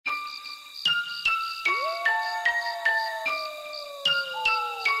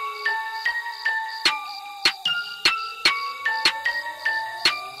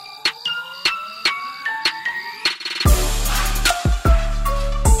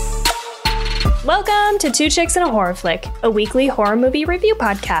Welcome to Two Chicks and a Horror Flick, a weekly horror movie review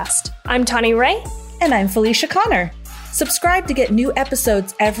podcast. I'm Tani Ray. And I'm Felicia Connor. Subscribe to get new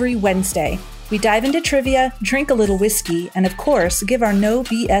episodes every Wednesday. We dive into trivia, drink a little whiskey, and of course, give our no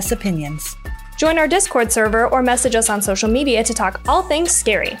BS opinions. Join our Discord server or message us on social media to talk all things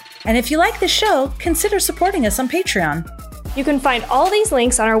scary. And if you like the show, consider supporting us on Patreon. You can find all these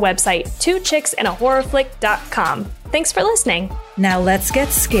links on our website, twochicksandahorrorflick.com. Thanks for listening. Now let's get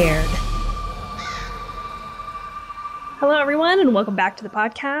scared. Hello, everyone, and welcome back to the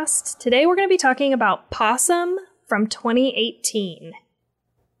podcast. Today we're going to be talking about Possum from 2018.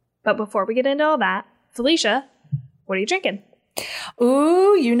 But before we get into all that, Felicia, what are you drinking?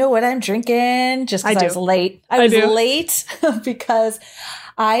 Ooh, you know what I'm drinking? Just because I was late. I was late because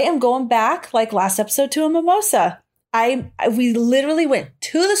I am going back, like last episode, to a mimosa. We literally went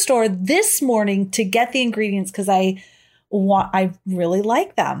to the store this morning to get the ingredients because I really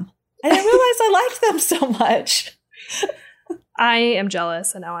like them. I didn't realize I liked them so much. I am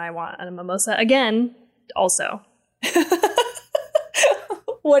jealous, and now I want a mimosa again, also.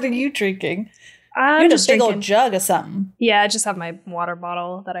 What are you drinking? I'm You're just a big drinking old jug of something. Yeah, I just have my water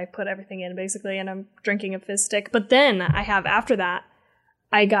bottle that I put everything in, basically, and I'm drinking a fizz stick. But then I have, after that,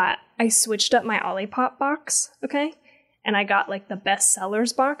 I switched up my Olipop box, okay? And I got, like, the best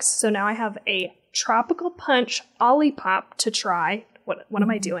sellers box. So now I have a Tropical Punch Olipop to try. What am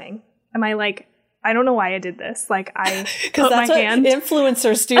I doing? Am I, like... I don't know why I did this. Like, I put my hand... Because that's what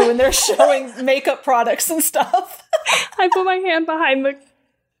influencers do when they're showing makeup products and stuff. I put my hand behind the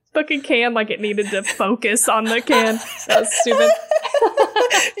fucking can like it needed to focus on the can. That was stupid.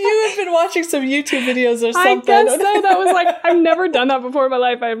 You have been watching some YouTube videos or something. I guess so. That was like... I've never done that before in my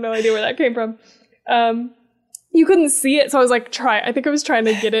life. I have no idea where that came from. You couldn't see it, so I was like, I think I was trying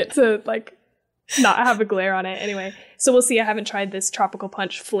to get it to, like, not have a glare on it. Anyway, so we'll see. I haven't tried this Tropical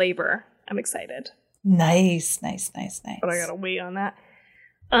Punch flavor. I'm excited. Nice. But I gotta wait on that.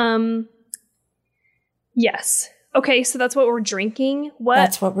 Yes. Okay, so that's what we're drinking.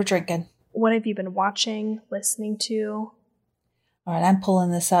 That's what we're drinking. What have you been watching, listening to? All right, I'm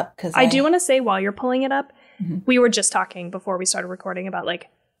pulling this up because I do want to say while you're pulling it up, we were just talking before we started recording about like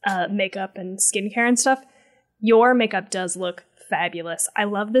makeup and skincare and stuff. Your makeup does look fabulous. I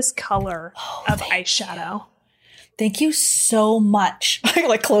love this color of eyeshadow. Thank you so much. I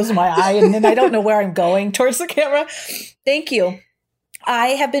like close my eye and then I don't know where I'm going towards the camera. Thank you. I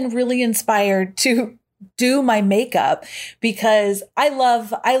have been really inspired to do my makeup because I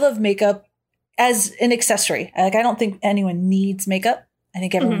love makeup as an accessory. Like, I don't think anyone needs makeup. I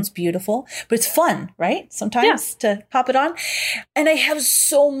think everyone's beautiful, but it's fun, right? Sometimes to pop it on. And I have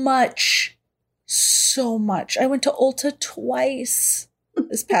so much. I went to Ulta twice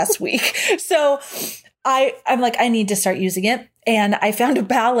this past week. So I'm like, I need to start using it. And I found a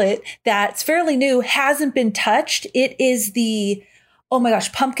palette that's fairly new, hasn't been touched. It is the, oh my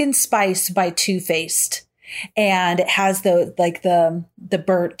gosh, Pumpkin Spice by Too Faced. And it has the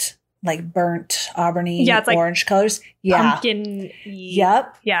burnt auburny it's like orange colors. Yeah. Pumpkin.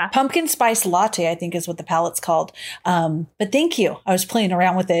 Yep. Yeah. Pumpkin Spice Latte, I think is what the palette's called. But thank you. I was playing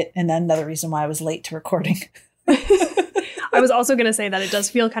around with it. And then another reason why I was late to recording. I was also going to say that it does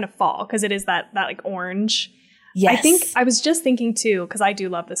feel kind of fall because it is that like orange. Yes. I think I was just thinking too, because I do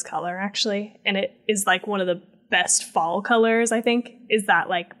love this color actually. And it is like one of the best fall colors, I think, is that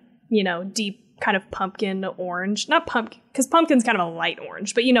like, deep kind of pumpkin orange. Not pumpkin, because pumpkin's kind of a light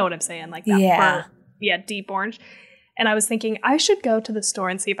orange, but you know what I'm saying? Like that deep orange. And I was thinking I should go to the store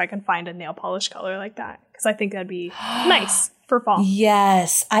and see if I can find a nail polish color like that because I think that'd be nice for fall.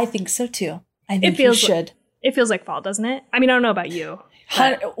 Yes, I think so too. I think you should. It feels like fall, doesn't it? I mean, I don't know about you.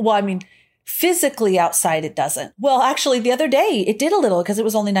 Well, I mean, physically outside, it doesn't. Well, actually, the other day, it did a little because it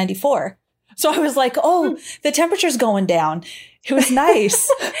was only 94. So I was like, oh, the temperature's going down. It was nice.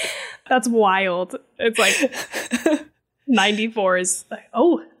 That's wild. It's like 94 is like,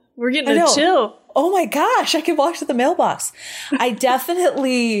 oh, we're getting a chill. Oh my gosh, I can walk to the mailbox. I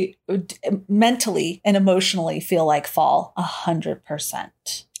definitely mentally and emotionally feel like fall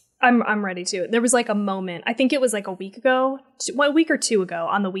 100%. I'm ready to. There was like a moment, I think it was like a week or two ago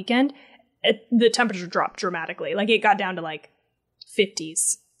on the weekend, the temperature dropped dramatically. Like it got down to like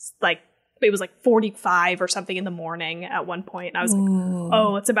 50s. Like it was like 45 or something in the morning at one point. And I was like,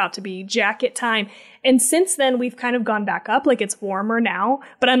 oh, it's about to be jacket time. And since then we've kind of gone back up. Like it's warmer now,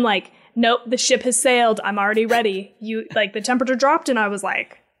 but I'm like, nope, the ship has sailed. I'm already ready. The temperature dropped and I was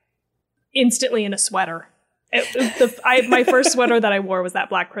like instantly in a sweater. My first sweater that I wore was that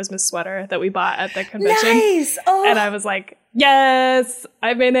Black Christmas sweater that we bought at the convention. Nice. Oh. And I was like, yes,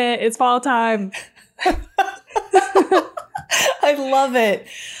 I'm in it. It's fall time. I love it.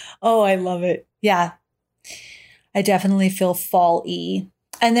 Oh, I love it. Yeah. I definitely feel fall-y.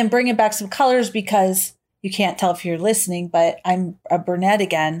 And then bringing back some colors because you can't tell if you're listening, but I'm a brunette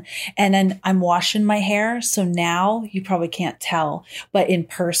again. And then I'm washing my hair. So now you probably can't tell, but in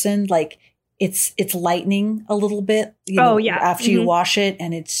person, like it's lightening a little bit, after you wash it.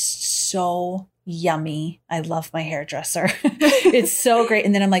 And it's so yummy. I love my hairdresser. It's so great.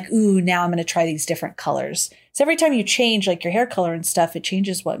 And then I'm like, ooh, now I'm going to try these different colors. So every time you change like your hair color and stuff, it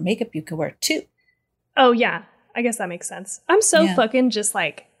changes what makeup you can wear too. Oh, yeah. I guess that makes sense. I'm so fucking just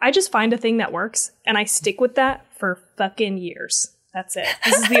like, I just find a thing that works and I stick with that for fucking years. That's it.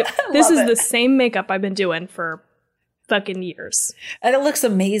 This is the same makeup I've been doing for fucking years. And it looks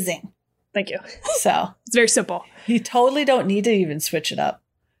amazing. Thank you. So it's very simple. You totally don't need to even switch it up.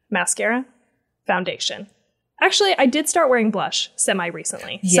 Mascara, foundation. Actually, I did start wearing blush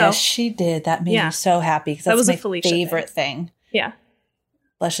semi-recently. Yes, she did. That made me so happy because that was my favorite thing. Yeah.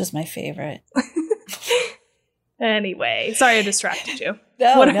 Blush is my favorite. Anyway, sorry I distracted you.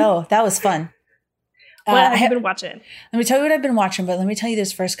 No, that was fun. What have you been watching? Let me tell you what I've been watching, but let me tell you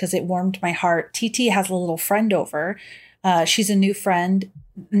this first because it warmed my heart. TT has a little friend over. She's a new friend,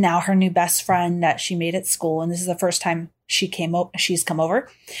 now her new best friend that she made at school. And this is the first time she's come over.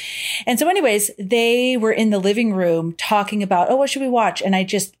 And so anyways, they were in the living room talking about, what should we watch? And I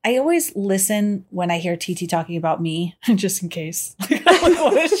always listen when I hear TT talking about me, just in case.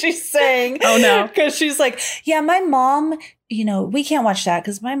 What is she saying? Oh no. Because she's like, yeah, my mom, we can't watch that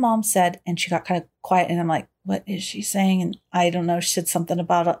because my mom said, and she got kind of quiet and I'm like, what is she saying? And I don't know. She said something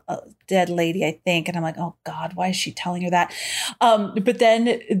about a dead lady, I think. And I'm like, oh God, why is she telling her that? But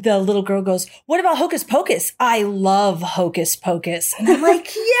then the little girl goes, what about Hocus Pocus? I love Hocus Pocus. And I'm like,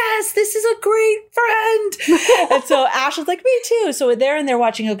 yes, this is a great friend. And so Ash was like, me too. So they're in there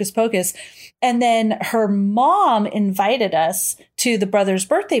watching Hocus Pocus. And then her mom invited us to the brother's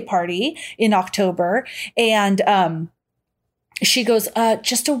birthday party in October. And, she goes,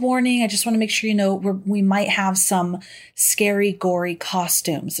 just a warning. I just want to make sure you know we might have some scary, gory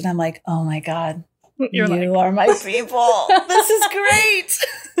costumes. And I'm like, oh my God, you are my people. This is great.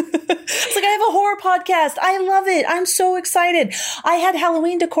 It's like I have a horror podcast. I love it. I'm so excited. I had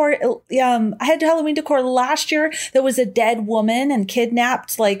Halloween decor. Last year. There was a dead woman and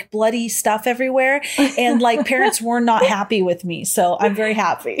kidnapped, like bloody stuff everywhere. And like parents were not happy with me. So I'm very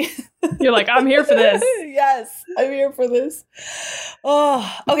happy. You're like, I'm here for this. Yes, I'm here for this.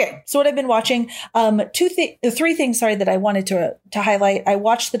 Oh, okay. So what I've been watching, three things, that I wanted to highlight. I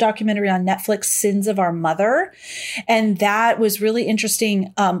watched the documentary on Netflix, Sins of Our Mother. And that was really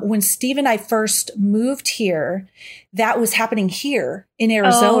interesting. When Steve and I first moved here, that was happening here in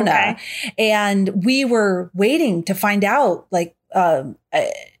Arizona. Oh, okay. And we were waiting to find out, the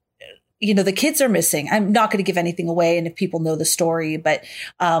kids are missing. I'm not going to give anything away. And if people know the story, but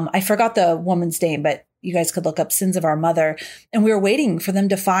I forgot the woman's name, but you guys could look up Sins of Our Mother. And we were waiting for them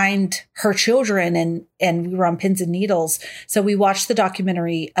to find her children and we were on pins and needles. So we watched the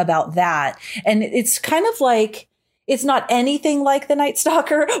documentary about that. And it's kind of like, it's not anything like The Night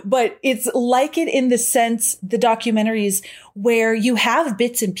Stalker, but it's like it in the sense, the documentaries where you have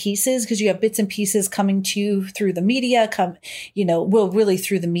bits and pieces, because you have bits and pieces coming to you through the media, really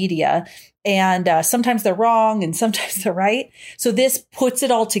through the media. And sometimes they're wrong and sometimes they're right. So this puts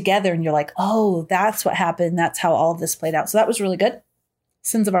it all together and you're like, oh, that's what happened. That's how all of this played out. So that was really good.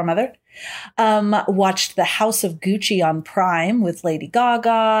 Sins of Our Mother. Watched The House of Gucci on Prime with Lady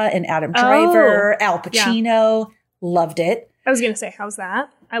Gaga and Adam Driver, Al Pacino. Yeah. Loved it. I was going to say, how's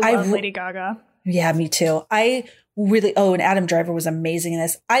that? I love Lady Gaga. Yeah, me too. And Adam Driver was amazing in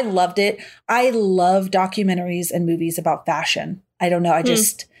this. I loved it. I love documentaries and movies about fashion. I don't know.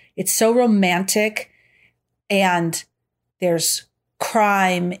 It's so romantic and there's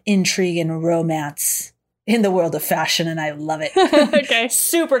crime, intrigue, and romance in the world of fashion. And I love it. Okay.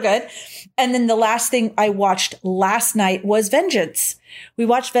 Super good. And then the last thing I watched last night was Vengeance. We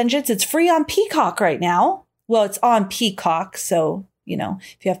watched Vengeance. It's free on Peacock right now. Well, it's on Peacock. So,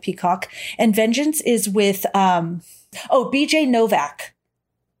 if you have Peacock. And Vengeance is with, BJ Novak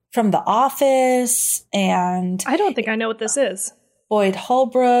from The Office. And I don't think I know what this is. Boyd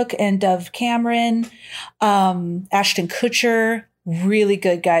Holbrook and Dove Cameron, Ashton Kutcher. Really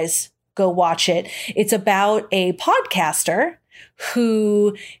good, guys. Go watch it. It's about a podcaster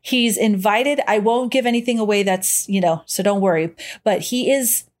who he's invited. I won't give anything away that's, so don't worry. But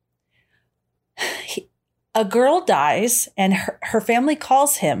a girl dies and her family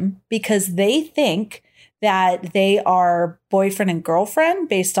calls him because they think that they are boyfriend and girlfriend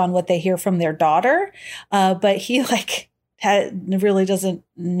based on what they hear from their daughter. But he really doesn't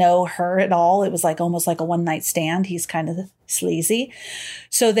know her at all. It was like almost like a one night stand. He's kind of sleazy.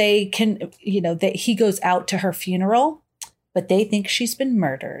 So they can, he goes out to her funeral, but they think she's been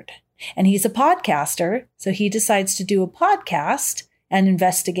murdered. And he's a podcaster. So he decides to do a podcast and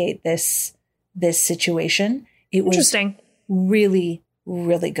investigate this situation. It was interesting. Really,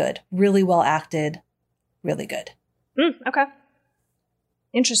 really good. Really well acted. Really good. Okay.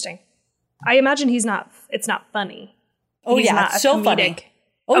 Interesting. I imagine it's not funny. Oh, He's yeah. It's so comedic. funny.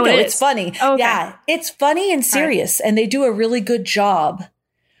 Oh, no, it's funny. Oh, okay. Yeah. It's funny and serious. Right. And they do a really good job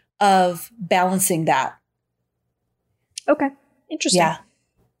of balancing that. Okay. Interesting. Yeah.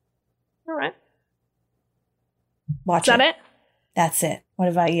 All right. Watch it. Is that it? That's it. What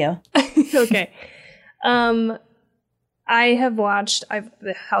about you? Okay. I have watched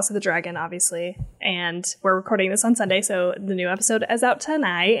the House of the Dragon, obviously, and we're recording this on Sunday, so the new episode is out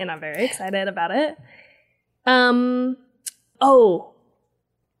tonight, and I'm very excited about it.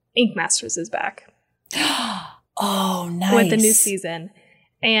 Ink Masters is back. Oh, nice. With the new season.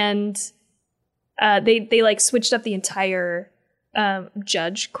 And they like switched up the entire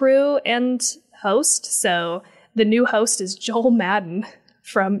judge crew and host. So the new host is Joel Madden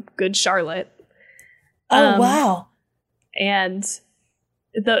from Good Charlotte. Oh, wow. And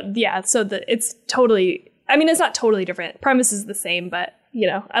it's totally, I mean, it's not totally different. Premise is the same, but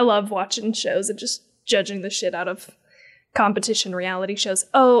I love watching shows and just judging the shit out of competition reality shows.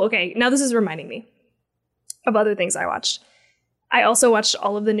 Oh, okay. Now this is reminding me of other things I watched. I also watched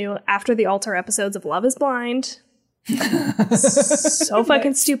all of the new After the Altar episodes of Love is Blind. So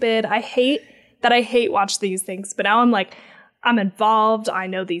fucking stupid. I hate watch these things, but now I'm involved. I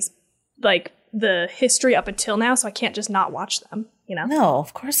know these, like, the history up until now, so I can't just not watch them, No,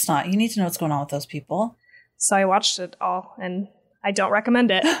 of course not. You need to know what's going on with those people. So I watched it all, and I don't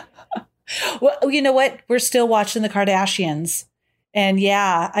recommend it. Well, you know what? We're still watching the Kardashians. And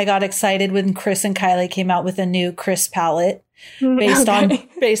yeah, I got excited when Kris and Kylie came out with a new Kris palette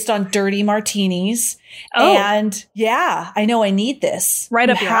based on dirty martinis. Oh. And yeah, I know I need this. Right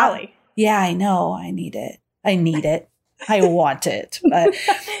up your alley. Yeah, I know. I need it. I want it. But,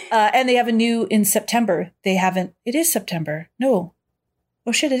 and they have a new in September. It is September. No.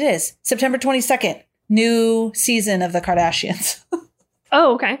 Oh shit, it is. September 22nd. New season of the Kardashians.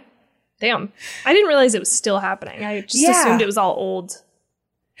 Oh, okay. Damn. I didn't realize it was still happening. I just assumed it was all old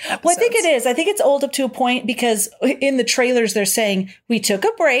episodes. Well, I think it is. I think it's old up to a point because in the trailers they're saying we took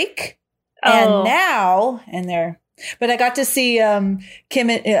a break and now, but I got to see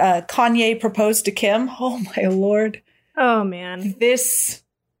Kanye propose to Kim. Oh my Lord. Oh man.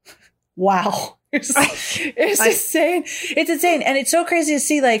 Wow. It's insane. It's insane. And it's so crazy to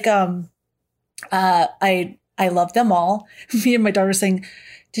see, like, I love them all. Me and my daughter were saying,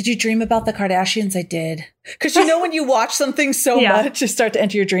 did you dream about the Kardashians? I did. Because when you watch something so much, you start to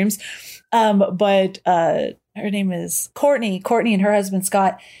enter your dreams. But her name is Courtney and her husband,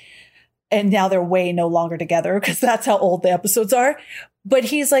 Scott. And now they're way no longer together because that's how old the episodes are. But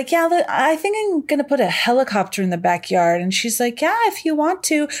he's like, yeah, I think I'm going to put a helicopter in the backyard. And she's like, yeah, if you want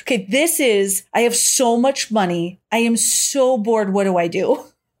to. Okay, I have so much money. I am so bored. What do I do?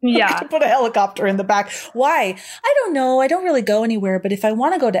 Yeah. To put a helicopter in the back. Why? I don't know. I don't really go anywhere. But if I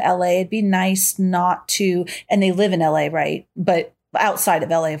want to go to LA, it'd be nice not to. And they live in LA, right? But outside of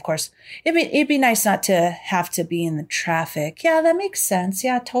LA, of course. It'd be nice not to have to be in the traffic. Yeah, that makes sense.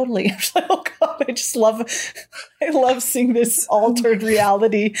 Yeah, totally. I was like, oh God, I love seeing this altered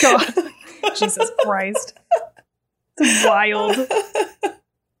reality. God. Jesus Christ. It's wild.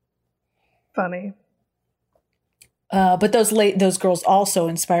 Funny. But those girls also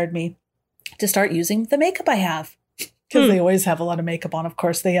inspired me to start using the makeup I have. Because they always have a lot of makeup on. Of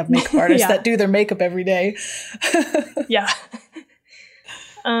course, they have makeup artists that do their makeup every day. Yeah.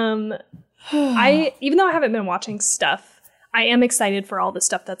 Even though I haven't been watching stuff, I am excited for all the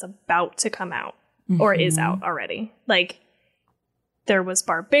stuff that's about to come out or is out already. Like, there was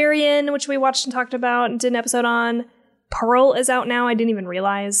Barbarian, which we watched and talked about and did an episode on. Pearl is out now. I didn't even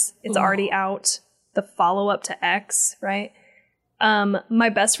realize it's already out. The follow-up to X, right? My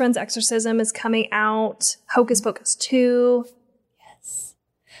Best Friend's Exorcism is coming out. Hocus Pocus 2. Yes.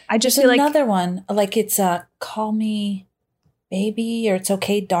 I just There's feel like another one. Like it's Call Me Baby or It's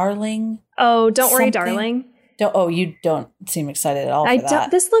Okay, Darling. Oh, Don't Worry, Darling. You don't seem excited at all for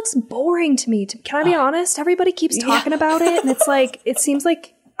that. This looks boring to me. Can I be honest? Everybody keeps talking about it. And it's like, it seems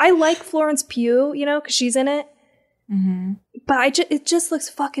like I like Florence Pugh, because she's in it. Mm-hmm. But it just looks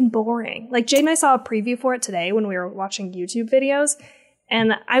fucking boring. Like, Jade and I saw a preview for it today when we were watching YouTube videos.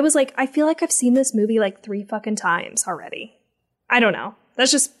 And I was like, I feel like I've seen this movie like 3 fucking times already. I don't know.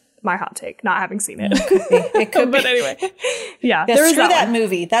 That's just my hot take, not having seen it. It could be. But anyway, yeah. Yeah, there is screw that one.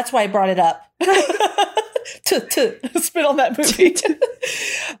 movie. That's why I brought it up. to spit on that movie.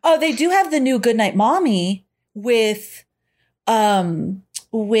 Oh, they do have the new Goodnight Mommy with there's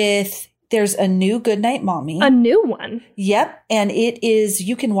a new Goodnight Mommy. A new one. Yep. And it is,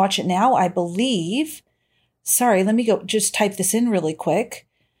 you can watch it now, I believe. Sorry, let me go just type this in really quick.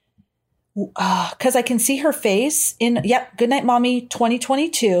 Because I can see her face in, Goodnight Mommy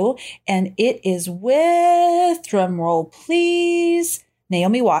 2022. And it is with, drumroll please,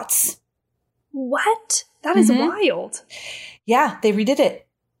 Naomi Watts. What? That is wild. Yeah, they redid it.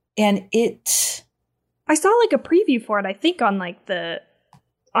 And I saw like a preview for it, I think on like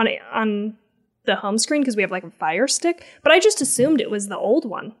on the home screen because we have like a Fire Stick, but I just assumed it was the old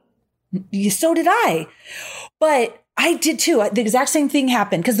one. So did I. But I did too. The exact same thing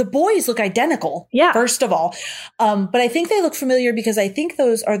happened because the boys look identical. Yeah. First of all. But I think they look familiar because I think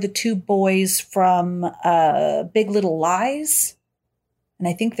those are the two boys from Big Little Lies. And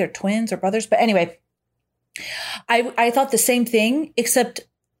I think they're twins or brothers. But anyway, I thought the same thing, except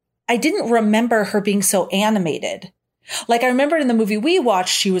I didn't remember her being so animated. Like I remember in the movie we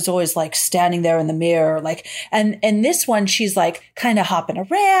watched, she was always like standing there in the mirror, like, and this one, she's like kind of hopping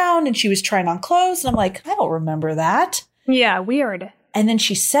around and she was trying on clothes. And I'm like, I don't remember that. Yeah, weird. And then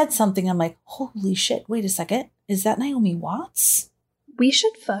she said something. I'm like, holy shit. Wait a second. Is that Naomi Watts? We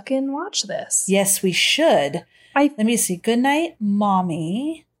should fucking watch this. Yes, we should. Let me see. Goodnight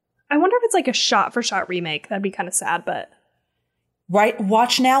Mommy. I wonder if it's like a shot for shot remake. That'd be kind of sad, but. Right.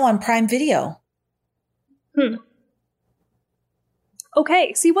 Watch now on Prime Video.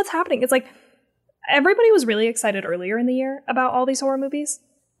 Okay, see what's happening. It's like everybody was really excited earlier in the year about all these horror movies.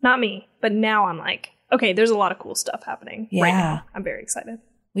 Not me, but now I'm like, okay, there's a lot of cool stuff happening right now. I'm very excited.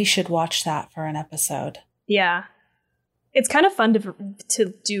 We should watch that for an episode. Yeah. It's kind of fun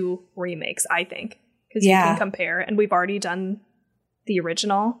to do remakes, I think, because you can compare, and we've already done the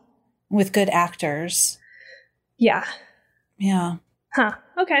original. With good actors. Yeah. Yeah. Huh.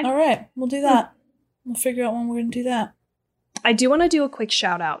 Okay. All right. We'll do that. We'll figure out when we're going to do that. I do want to do a quick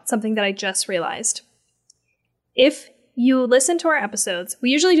shout out, something that I just realized. If you listen to our episodes, we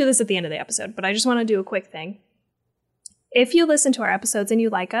usually do this at the end of the episode, but I just want to do a quick thing. If you listen to our episodes and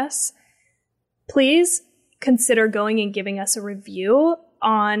you like us, please consider going and giving us a review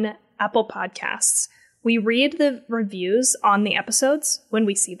on Apple Podcasts. We read the reviews on the episodes when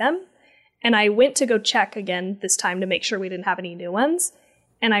we see them, and I went to go check again this time to make sure we didn't have any new ones.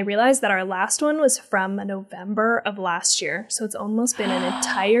 And I realized that our last one was from November of last year. So it's almost been an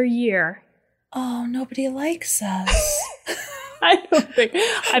entire year. Oh, nobody likes us. I don't think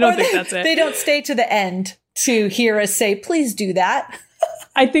that's it. They don't stay to the end to hear us say, please do that.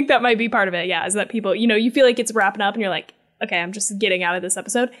 I think that might be part of it. Yeah. Is that people, you feel like it's wrapping up and you're like, okay, I'm just getting out of this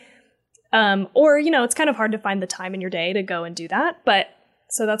episode. Or, it's kind of hard to find the time in your day to go and do that. But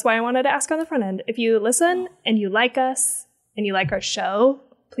so that's why I wanted to ask on the front end. If you listen and you like us and you like our show,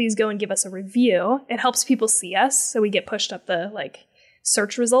 please go and give us a review. It helps people see us, so we get pushed up the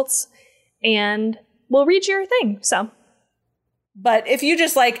search results, and we'll read your thing. So, but if you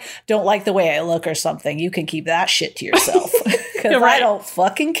just don't like the way I look or something, you can keep that shit to yourself because right. I don't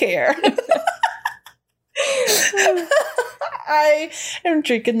fucking care. I am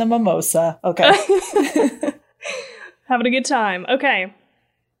drinking the mimosa. Okay, having a good time. Okay,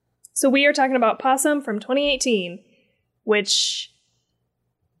 so we are talking about Possum from 2018, which.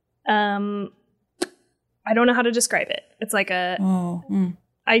 I don't know how to describe it. It's like a.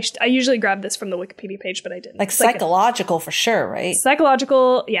 I usually grab this from the Wikipedia page, but I didn't. It's psychological for sure, right?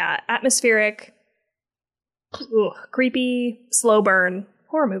 Psychological, yeah. Atmospheric, creepy, slow burn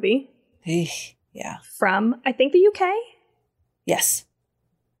horror movie. Yeah. From, I think, the UK? Yes.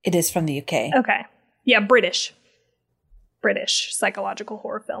 It is from the UK. Okay. Yeah, British psychological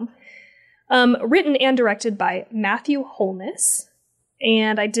horror film. Written and directed by Matthew Holness.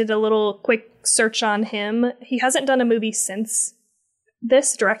 And I did a little quick search on him. He hasn't done a movie since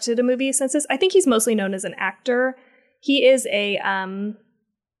this, directed a movie since this. I think he's mostly known as an actor. He is a, an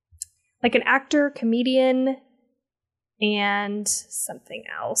actor, comedian, and something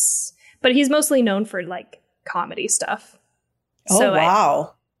else. But he's mostly known for, comedy stuff. Oh, so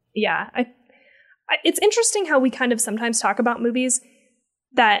wow. It's interesting how we kind of sometimes talk about movies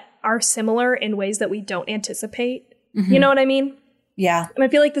that are similar in ways that we don't anticipate. Mm-hmm. You know what I mean? Yeah. And I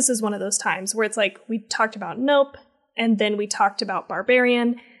feel like this is one of those times where it's we talked about Nope, and then we talked about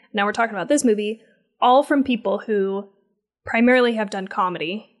Barbarian. Now we're talking about this movie, all from people who primarily have done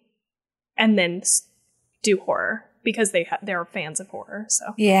comedy and then do horror because they're fans of horror.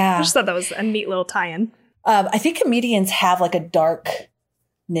 So yeah, I just thought that was a neat little tie-in. I think comedians have a dark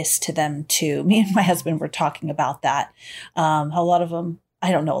darkness to them too. Me and my husband were talking about that. A lot of them,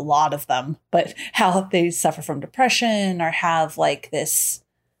 I don't know a lot of them, but how they suffer from depression or have like this,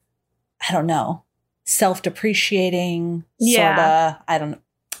 I don't know, self-depreciating sort of, I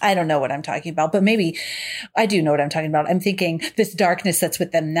don't know what I'm talking about, but maybe I do know what I'm talking about. I'm thinking this darkness that's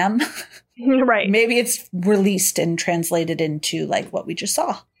within them. Right. Maybe it's released and translated into like what we just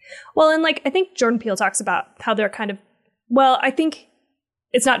saw. Well, and like, I think Jordan Peele talks about how they're kind of, well, I think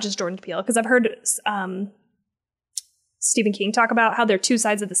it's not just Jordan Peele, because I've heard Stephen King talk about how they're two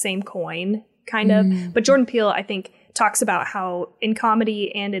sides of the same coin, kind of. But Jordan Peele, I think, talks about how in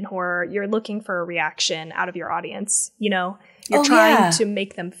comedy and in horror, you're looking for a reaction out of your audience. You know, you're trying to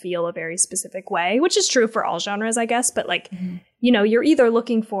make them feel a very specific way, which is true for all genres, I guess. But like, you know, you're either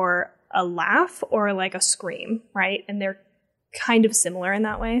looking for a laugh or like a scream, right? And they're kind of similar in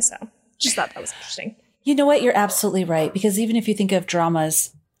that way. So just thought that was interesting. You know what? You're absolutely right. Because even if you think of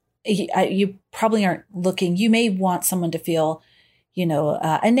dramas, you probably aren't looking, you may want someone to feel, you know,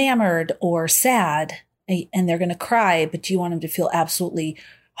 enamored or sad, and they're going to cry, but you want them to feel absolutely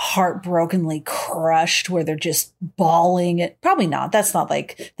heartbrokenly crushed where they're just bawling it. Probably not. That's not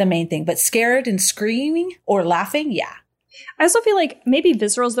like the main thing, but scared and screaming or laughing. Yeah. I also feel like maybe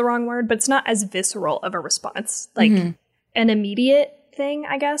visceral is the wrong word, but it's not as visceral of a response. Like an immediate thing,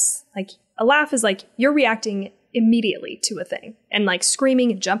 I guess. Like a laugh is like you're reacting immediately to a thing, and like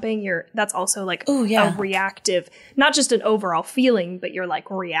screaming and jumping, that's also like a reactive, not just an overall feeling, but you're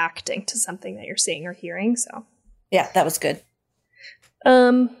like reacting to something that you're seeing or hearing. So yeah, that was good.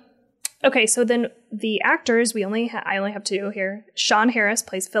 Okay, so then the actors, I only have two here. Sean Harris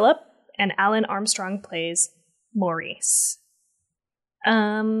plays Philip, and Alan Armstrong plays Maurice.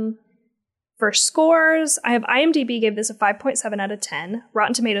 For scores, I have IMDb gave this a 5.7 out of 10.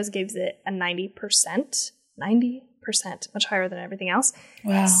 Rotten Tomatoes gives it a 90%. 90%, much higher than everything else.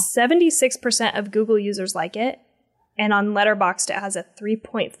 Wow. 76% of Google users like it. And on Letterboxd, it has a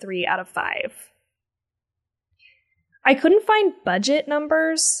 3.3 out of 5. I couldn't find budget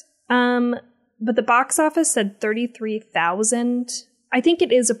numbers, but the box office said 33,000. I think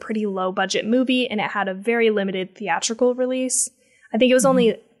it is a pretty low budget movie, and it had a very limited theatrical release. I think it was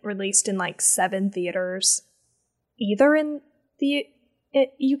only released in like 7 theaters, either in the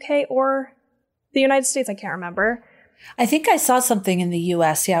UK or the United States. I can't remember. I think I saw something in the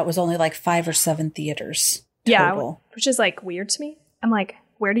US. Yeah, it was only like 5 or 7 theaters total. Yeah, which is like weird to me. I'm like,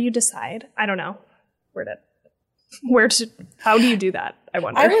 where do you decide? I don't know. How do you do that? I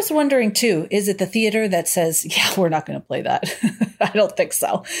wonder. I was wondering too, is it the theater that says, yeah, we're not going to play that? I don't think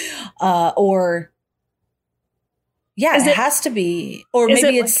so. It has to be. Or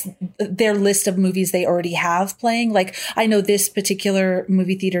maybe it's their list of movies they already have playing. Like, I know this particular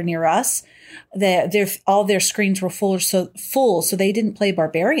movie theater near us, all their screens were full, so they didn't play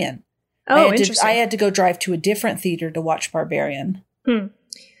Barbarian. Oh, interesting. I had to go drive to a different theater to watch Barbarian.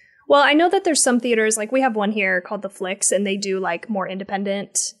 Well, I know that there's some theaters, like we have one here called The Flicks, and they do like more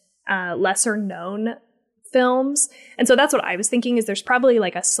independent, lesser known films. And so that's what I was thinking, is there's probably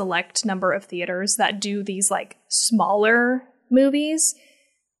like a select number of theaters that do these like smaller movies.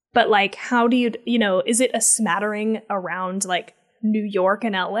 But like, how do you, is it a smattering around like New York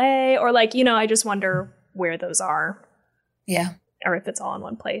and LA? Or like, I just wonder where those are. Yeah. Or if it's all in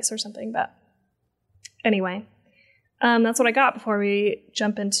one place or something. But anyway. That's what I got before we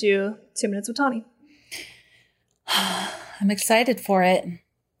jump into 2 Minutes with Tawny. I'm excited for it.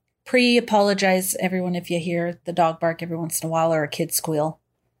 Apologize, everyone, if you hear the dog bark every once in a while or a kid squeal.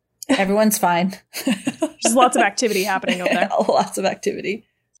 Everyone's fine. There's lots of activity happening over there. Lots of activity.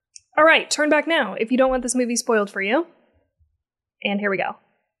 All right, turn back now if you don't want this movie spoiled for you. And here we go.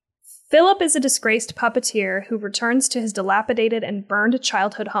 Philip is a disgraced puppeteer who returns to his dilapidated and burned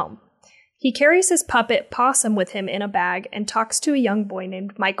childhood home. He carries his puppet Possum with him in a bag and talks to a young boy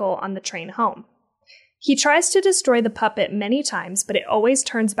named Michael on the train home. He tries to destroy the puppet many times, but it always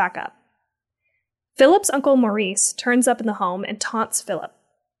turns back up. Philip's uncle Maurice turns up in the home and taunts Philip.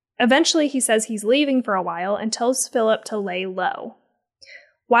 Eventually, he says he's leaving for a while and tells Philip to lay low.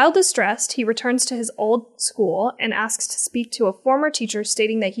 While distressed, he returns to his old school and asks to speak to a former teacher,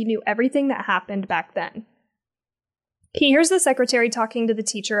 stating that he knew everything that happened back then. He hears the secretary talking to the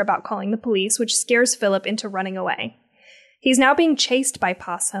teacher about calling the police, which scares Philip into running away. He's now being chased by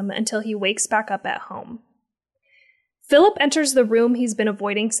Possum until he wakes back up at home. Philip enters the room he's been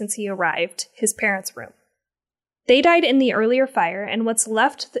avoiding since he arrived, his parents' room. They died in the earlier fire, and what's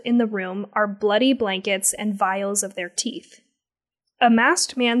left in the room are bloody blankets and vials of their teeth. A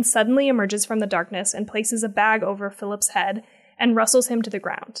masked man suddenly emerges from the darkness and places a bag over Philip's head and rustles him to the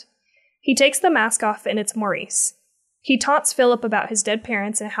ground. He takes the mask off, and it's Maurice. He taunts Philip about his dead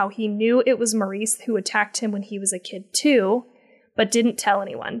parents and how he knew it was Maurice who attacked him when he was a kid too, but didn't tell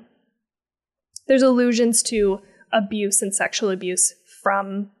anyone. There's allusions to abuse and sexual abuse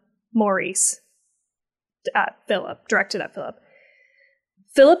from Maurice at Philip, directed at Philip.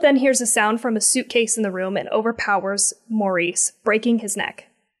 Philip then hears a sound from a suitcase in the room and overpowers Maurice, breaking his neck.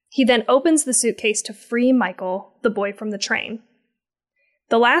 He then opens the suitcase to free Michael, the boy from the train.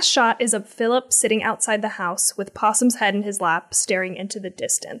 The last shot is of Philip sitting outside the house with Possum's head in his lap, staring into the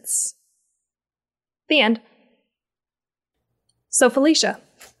distance. The end. So, Felicia,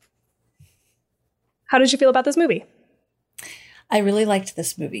 how did you feel about this movie? I really liked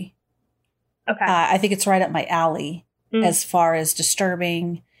this movie. Okay. I think it's right up my alley as far as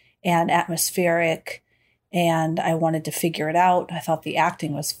disturbing and atmospheric, and I wanted to figure it out. I thought the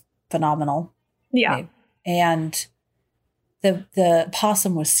acting was phenomenal. Yeah. And the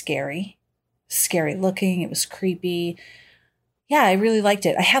possum was scary looking. It was creepy. Yeah, I really liked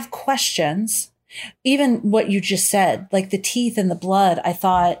it. I have questions. Even what you just said, like the teeth and the blood, I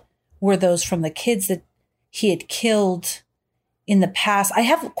thought were those from the kids that he had killed in the past. I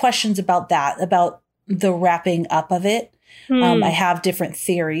have questions about that, about the wrapping up of it. I have different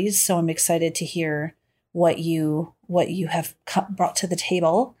theories, so I'm excited to hear what you have brought to the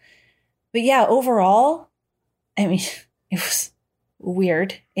table. But yeah, overall, I mean, it was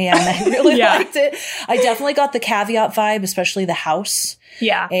weird and I really liked it. I definitely got the caveat vibe, especially the house.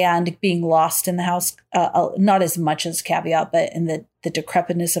 Yeah. And being lost in the house, not as much as caveat, but in the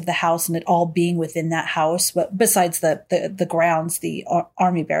decrepitness of the house and it all being within that house. But besides the grounds, the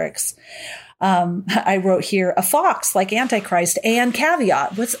army barracks, I wrote here a fox like Antichrist and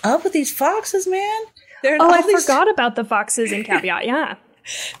caveat. What's up with these foxes, man? I forgot about the foxes in caveat. Yeah.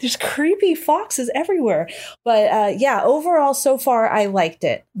 There's creepy foxes everywhere. But yeah, overall, so far, I liked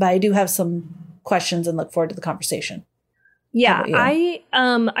it. But I do have some questions and look forward to the conversation. Yeah,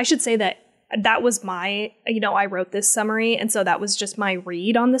 I should say that was my, I wrote this summary. And so that was just my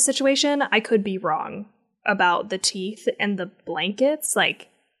read on the situation. I could be wrong about the teeth and the blankets. Like,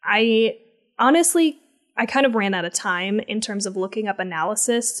 I kind of ran out of time in terms of looking up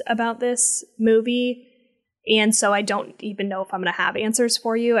analysis about this movie. And so I don't even know if I'm going to have answers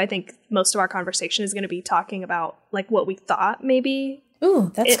for you. I think most of our conversation is going to be talking about like what we thought maybe.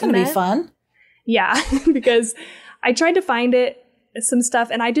 Ooh, that's going to be fun. Yeah, because I tried to find some stuff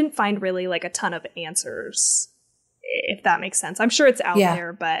and I didn't find really like a ton of answers, if that makes sense. I'm sure it's out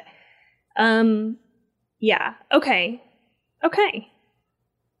there, but yeah. Okay.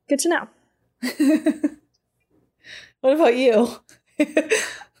 Good to know. What about you?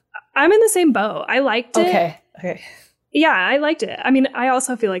 I'm in the same boat. I liked it. Okay. Yeah, I liked it. I mean, I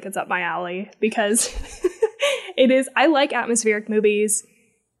also feel like it's up my alley because it is. I like atmospheric movies,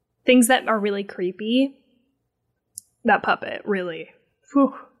 things that are really creepy. That puppet really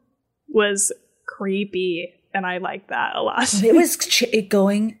was creepy, and I like that a lot. It was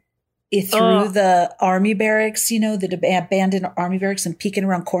going through the army barracks, the abandoned army barracks and peeking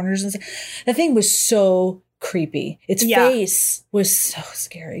around corners and stuff. The thing was so creepy. Its face was so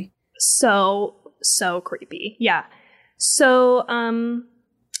scary. So creepy. Yeah. So,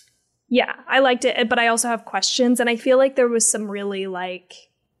 yeah, I liked it, but I also have questions. And I feel like there was some really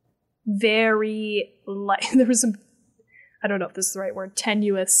there was some, I don't know if this is the right word,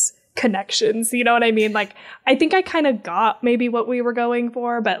 tenuous connections. You know what I mean? Like, I think I kind of got maybe what we were going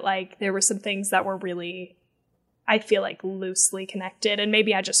for, but there were some things that were really, I feel like loosely connected and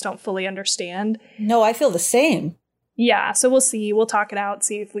maybe I just don't fully understand. No, I feel the same. Yeah. So we'll see. We'll talk it out,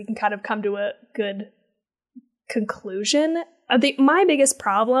 see if we can kind of come to a good conclusion. My biggest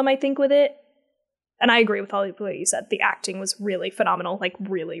problem, I think, with it, and I agree with all what you said, the acting was really phenomenal,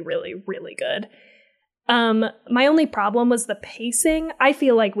 really, really, really good. My only problem was the pacing. I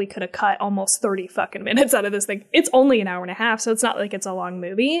feel like we could have cut almost 30 fucking minutes out of this thing. It's only an hour and a half, so it's not like it's a long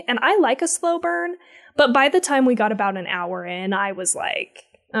movie. And I like a slow burn, but by the time we got about an hour in, I was like,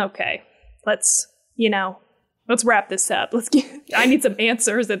 okay, let's wrap this up. I need some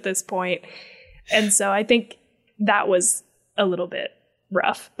answers at this point. And so I think that was a little bit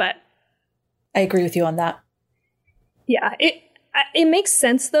rough, but I agree with you on that. Yeah, it makes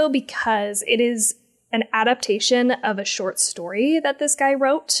sense though, because it is an adaptation of a short story that this guy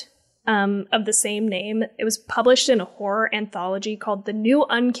wrote of the same name. It was published in a horror anthology called The New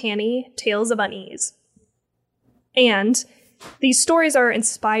Uncanny Tales of Unease. And these stories are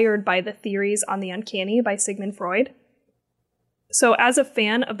inspired by the theories on the uncanny by Sigmund Freud. So as a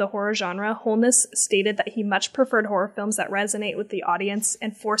fan of the horror genre, Holness stated that he much preferred horror films that resonate with the audience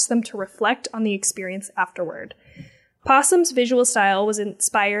and force them to reflect on the experience afterward. Possum's visual style was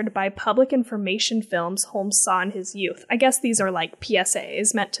inspired by public information films Holmes saw in his youth. I guess these are like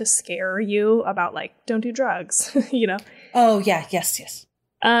PSAs meant to scare you about, like, don't do drugs, you know? Oh, yeah. Yes.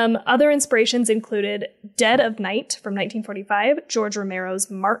 Other inspirations included Dead of Night from 1945, George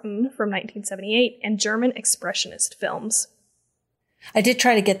Romero's Martin from 1978, and German expressionist films. I did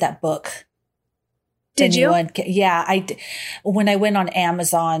try to get that book. Did you? Yeah, when I went on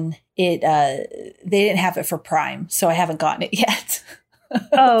Amazon, they didn't have it for Prime, so I haven't gotten it yet.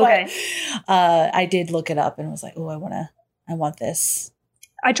 Oh, okay. But, I did look it up and was like, oh, I want this.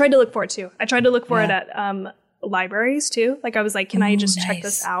 I tried to look for it too. I tried to look for it at libraries too. Like, I was like, can I just check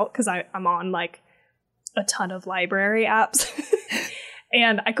this out? Because I'm on like a ton of library apps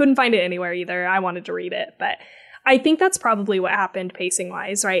and I couldn't find it anywhere either. I wanted to read it, but I think that's probably what happened pacing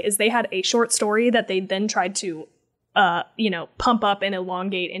wise, right? Is they had a short story that they then tried to, pump up and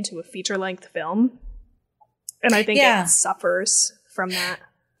elongate into a feature length film. And I think it suffers from that.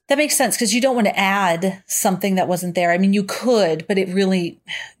 That makes sense, because you don't want to add something that wasn't there. I mean, you could, but you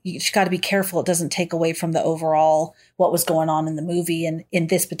got to be careful. It doesn't take away from the overall, what was going on in the movie. And in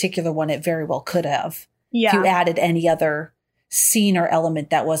this particular one, it very well could have. Yeah. If you added any other scene or element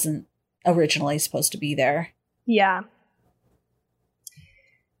that wasn't originally supposed to be there. Yeah.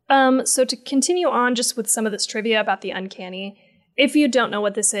 So to continue on just with some of this trivia about the uncanny, if you don't know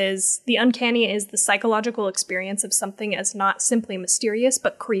what this is, the uncanny is the psychological experience of something as not simply mysterious,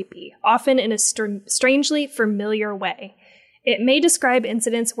 but creepy, often in a strangely familiar way. It may describe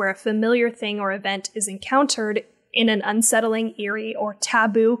incidents where a familiar thing or event is encountered in an unsettling, eerie, or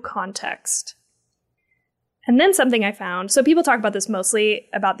taboo context. And then something I found, so people talk about this mostly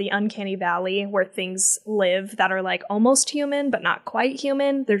about the uncanny valley where things live that are like almost human, but not quite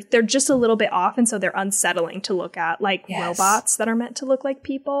human. They're just a little bit off, and so they're unsettling to look at, like robots that are meant to look like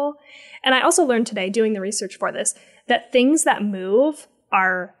people. And I also learned today, doing the research for this, that things that move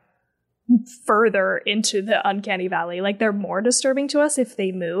are further into the uncanny valley. Like, they're more disturbing to us if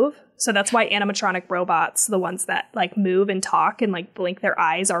they move. So that's why animatronic robots, the ones that like move and talk and like blink their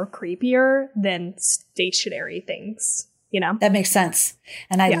eyes, are creepier than stationary things, you know? That makes sense.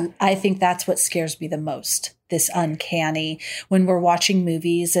 And I think that's what scares me the most, this uncanny, when we're watching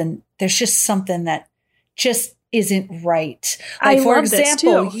movies and there's just something that just isn't right. Like, for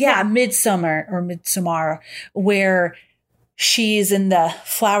example, Midsommar, where she's in the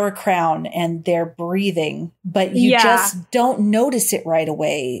flower crown and they're breathing, but you just don't notice it right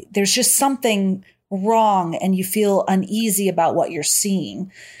away. There's just something wrong and you feel uneasy about what you're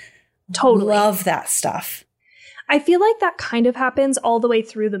seeing. Totally. Love that stuff. I feel like that kind of happens all the way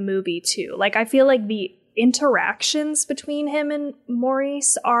through the movie too. Like, I feel like the interactions between him and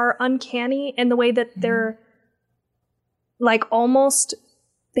Maurice are uncanny in the way that they're like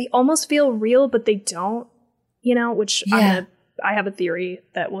they almost feel real, but they don't. You know, which I have a theory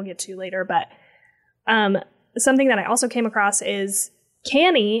that we'll get to later. But something that I also came across is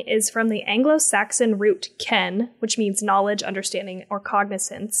canny is from the Anglo-Saxon root ken, which means knowledge, understanding, or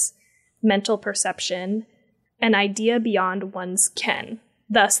cognizance, mental perception, an idea beyond one's ken.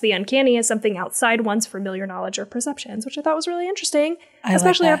 Thus, the uncanny is something outside one's familiar knowledge or perceptions, which I thought was really interesting,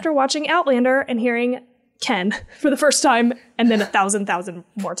 especially after watching Outlander and hearing ken for the first time and then 1,000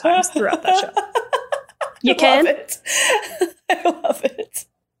 more times throughout that show. You can? I love it.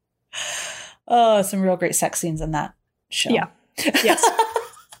 Oh, some real great sex scenes in that show. Yeah. Yes.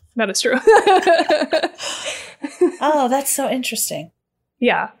 That is true. Oh, that's so interesting.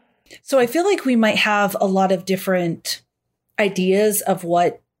 Yeah. So I feel like we might have a lot of different ideas of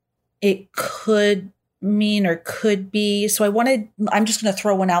what it could mean or could be. So I'm just going to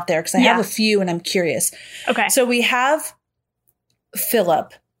throw one out there because I have a few and I'm curious. Okay. So we have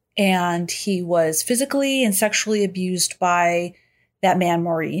Philip. And he was physically and sexually abused by that man,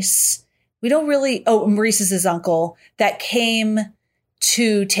 Maurice. Maurice is his uncle that came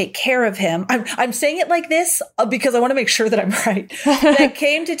to take care of him. I'm saying it like this because I want to make sure that I'm right. That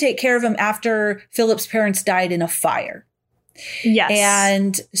came to take care of him after Philip's parents died in a fire. Yes.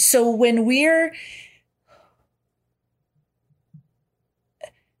 And so when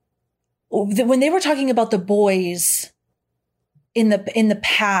they were talking about the boys in the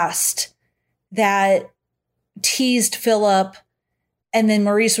past that teased Philip, and then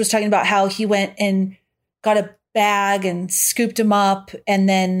Maurice was talking about how he went and got a bag and scooped him up, and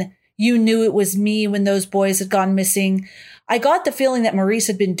then you knew it was me when those boys had gone missing. I got the feeling that Maurice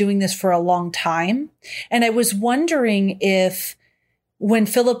had been doing this for a long time, and I was wondering if when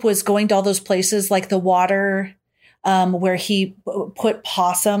Philip was going to all those places like the water where he put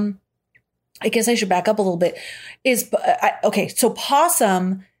Possum, I guess I should back up a little bit. So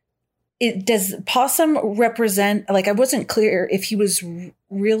Possum does possum represent, like, I wasn't clear if he was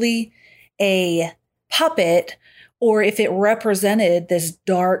really a puppet or if it represented this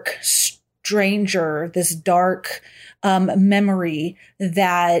dark stranger, this dark memory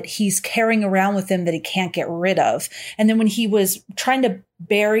that he's carrying around with him that he can't get rid of. And then when he was trying to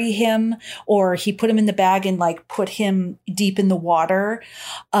bury him, or he put him in the bag and like put him deep in the water,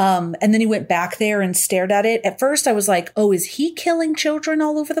 and then he went back there and stared at it. At first I was like, oh, is he killing children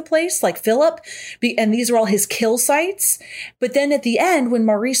all over the place like Philip? And these are all his kill sites. But then at the end, when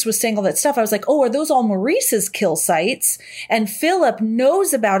Maurice was saying all that stuff, I was like, oh, are those all Maurice's kill sites? And Philip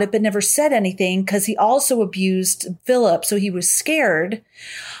knows about it but never said anything because he also abused Philip, so he was scared,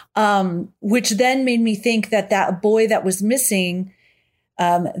 which then made me think that that boy that was missing,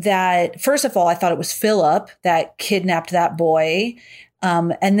 that first of all, I thought it was Philip that kidnapped that boy.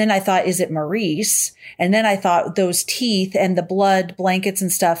 And then I thought, is it Maurice? And then I thought those teeth and the blood blankets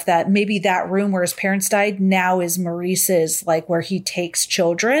and stuff, that maybe that room where his parents died now is Maurice's, like where he takes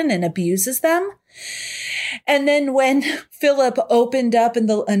children and abuses them. And then when Philip opened up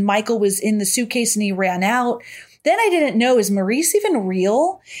and Michael was in the suitcase and he ran out, then I didn't know, is Maurice even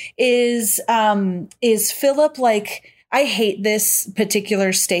real? Is Philip like, I hate this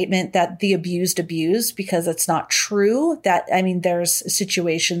particular statement that the abused abuse, because it's not true. That, I mean, there's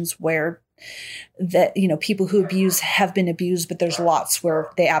situations where that, you know, people who abuse have been abused, but there's lots where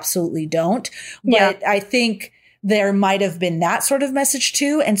they absolutely don't. But I think there might have been that sort of message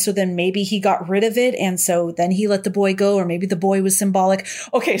too. And so then maybe he got rid of it. And so then he let the boy go, or maybe the boy was symbolic.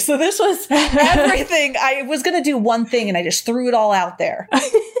 Okay. So this was everything. I was going to do one thing and I just threw it all out there.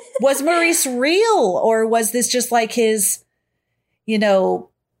 Was Maurice real, or was this just like his, you know,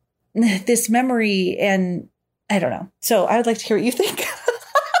 this memory? And I don't know. So I would like to hear what you think.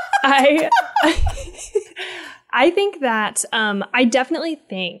 I think that, I definitely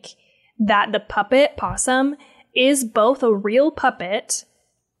think that the puppet Possum is both a real puppet,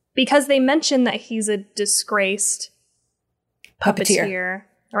 because they mention that he's a disgraced puppeteer.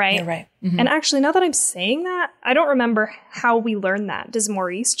 Right. Yeah, right. Mm-hmm. And actually, now that I'm saying that, I don't remember how we learned that. Does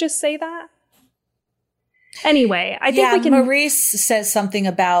Maurice just say that? Anyway, I think we can. Maurice says something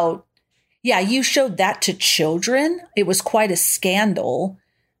about, you showed that to children. It was quite a scandal.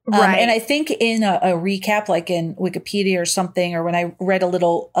 Right. And I think in a recap, like in Wikipedia or something, or when I read a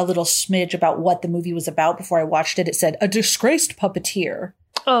little smidge about what the movie was about before I watched it, it said a disgraced puppeteer.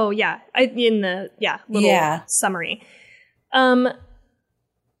 Oh, yeah. In the little summary.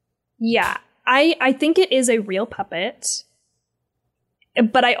 Yeah, I think it is a real puppet,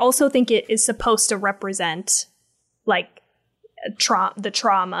 but I also think it is supposed to represent like the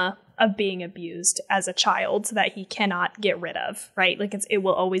trauma of being abused as a child that he cannot get rid of, right? Like it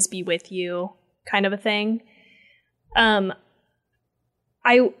will always be with you kind of a thing.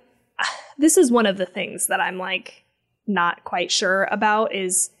 This is one of the things that I'm like not quite sure about,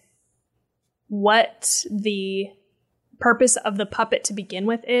 is what the purpose of the puppet to begin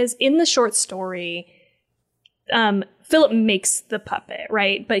with is. In the short story, Philip makes the puppet,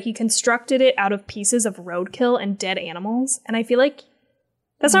 right? But he constructed it out of pieces of roadkill and dead animals. And I feel like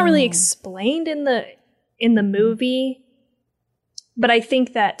that's not really explained in the movie. But I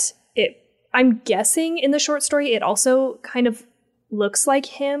think that I'm guessing in the short story, it also kind of looks like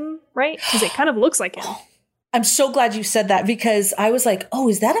him, right? Because it kind of looks like him. I'm so glad you said that, because I was like, oh,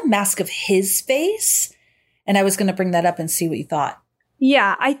 is that a mask of his face? And I was going to bring that up and see what you thought.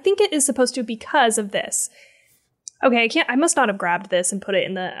 Yeah, I think it is supposed to, because of this. Okay, I must not have grabbed this and put it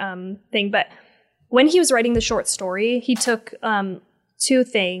in the thing, but when he was writing the short story, he took two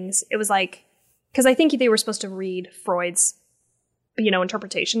things. It was like, because I think they were supposed to read Freud's,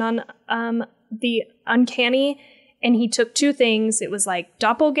 interpretation on the uncanny, and he took two things. It was like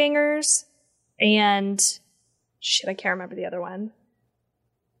doppelgangers and I can't remember the other one.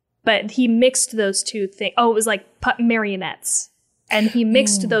 But he mixed those two things. Oh, it was like marionettes. And he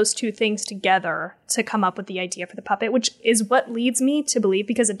mixed those two things together to come up with the idea for the puppet, which is what leads me to believe,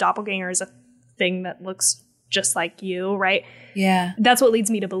 because a doppelganger is a thing that looks just like you, right? Yeah. That's what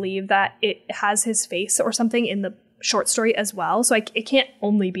leads me to believe that it has his face or something in the short story as well. So it can't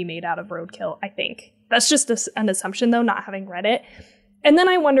only be made out of roadkill, I think. That's just an assumption, though, not having read it. And then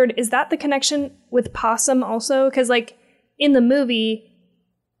I wondered, is that the connection with Possum also? Because, like, in the movie,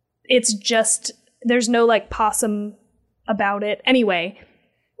 it's just, there's no like possum about it. Anyway,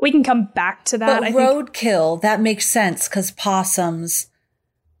 we can come back to that. But roadkill, that makes sense, because possums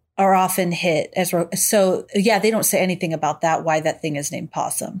are often hit as so they don't say anything about that, why that thing is named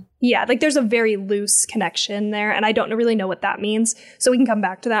Possum. Yeah, like there's a very loose connection there, and I don't really know what that means. So we can come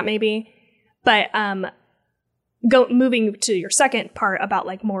back to that maybe. But moving to your second part about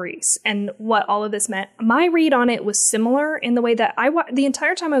like Maurice and what all of this meant, my read on it was similar in the way that the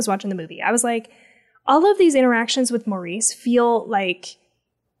entire time I was watching the movie, I was like, all of these interactions with Maurice feel like,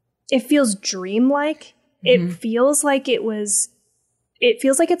 it feels dreamlike. It feels like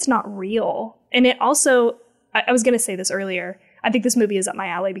it's not real. And it also, I was going to say this earlier, I think this movie is up my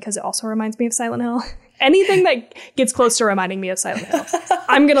alley because it also reminds me of Silent Hill. Anything that gets close to reminding me of Silent Hill,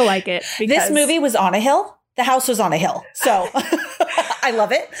 I'm going to like it. This movie was on a hill. The house was on a hill. So I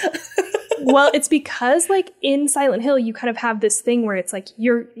love it. Well, it's because like in Silent Hill, you kind of have this thing where it's like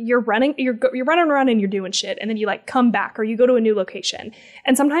you're running around and you're doing shit, and then you like come back or you go to a new location.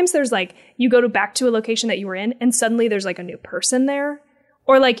 And sometimes there's like you go back to a location that you were in, and suddenly there's like a new person there,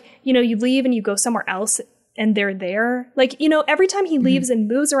 or like you leave and you go somewhere else and they're there. Like every time he leaves and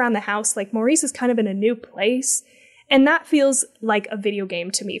moves around the house, like Maurice is kind of in a new place, and that feels like a video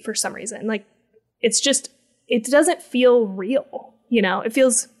game to me for some reason. Like it's just it doesn't feel real. It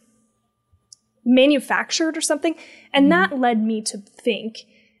feels manufactured or something. And that led me to think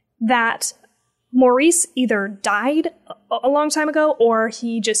that Maurice either died a long time ago or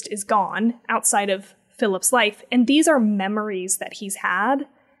he just is gone outside of Philip's life. And these are memories that he's had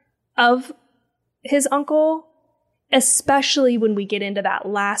of his uncle, especially when we get into that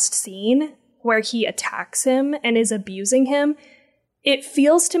last scene where he attacks him and is abusing him. It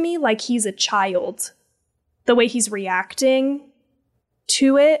feels to me like he's a child, the way he's reacting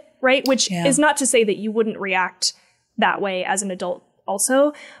to it, right? Which is not to say that you wouldn't react that way as an adult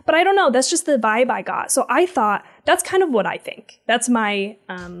also, but I don't know. That's just the vibe I got. So I thought that's kind of what I think. That's my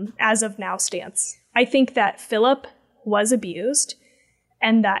as of now stance. I think that Philip was abused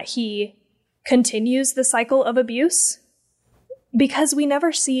and that he continues the cycle of abuse because we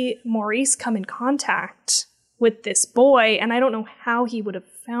never see Maurice come in contact with this boy, and I don't know how he would have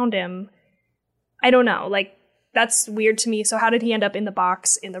found him. I don't know. Like, that's weird to me. So how did he end up in the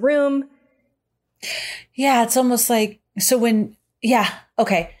box in the room? Yeah, it's almost like,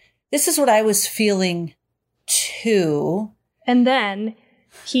 okay. This is what I was feeling too. And then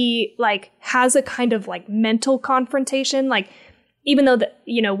he like has a kind of like mental confrontation. Like, even though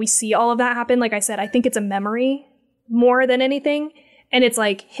we see all of that happen, like I said, I think it's a memory more than anything. And it's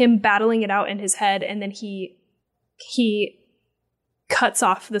like him battling it out in his head. And then he cuts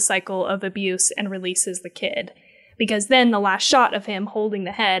off the cycle of abuse and releases the kid. Because then the last shot of him holding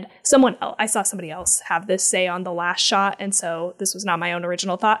the head, I saw somebody else have this say on the last shot, and so this was not my own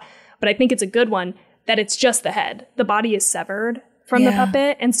original thought, but I think it's a good one, that it's just the head. The body is severed from the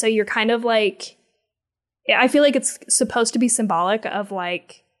puppet, and so you're kind of like, I feel like it's supposed to be symbolic of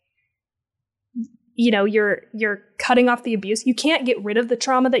like, you're cutting off the abuse. You can't get rid of the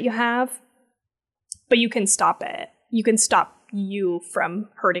trauma that you have, but you can stop it. You can stop you from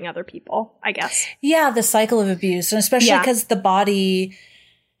hurting other people, I guess. Yeah, the cycle of abuse, and especially because the body,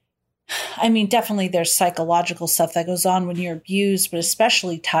 I mean, definitely there's psychological stuff that goes on when you're abused, but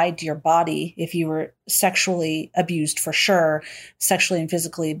especially tied to your body if you were sexually abused, for sure, sexually and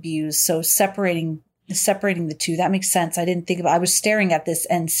physically abused. So separating the two, that makes sense. I didn't think I was staring at this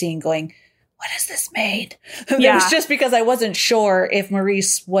end scene going, what is this made? It was just because I wasn't sure if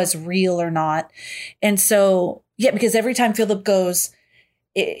Maurice was real or not. And so, because every time Philip goes,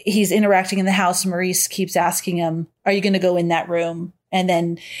 he's interacting in the house, Maurice keeps asking him, are you going to go in that room? And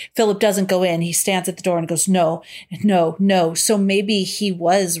then Philip doesn't go in. He stands at the door and goes, no, no, no. So maybe he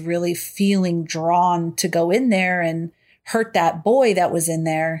was really feeling drawn to go in there and hurt that boy that was in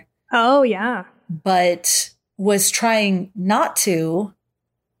there. Oh, yeah. But was trying not to.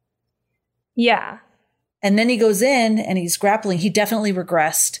 Yeah. And then he goes in and he's grappling. He definitely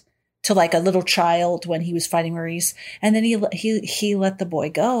regressed to like a little child when he was fighting Maurice. And then he let the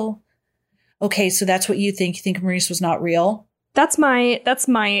boy go. Okay, so that's what you think. You think Maurice was not real? That's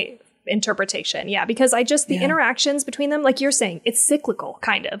my interpretation. Yeah, because the interactions between them, like you're saying, it's cyclical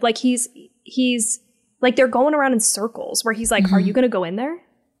kind of. Like he's like they're going around in circles where he's like, are you going to go in there?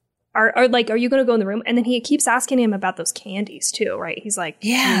 Are you going to go in the room? And then he keeps asking him about those candies too, right? He's like, do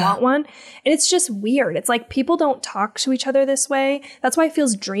you want one? And it's just weird. It's like people don't talk to each other this way. That's why it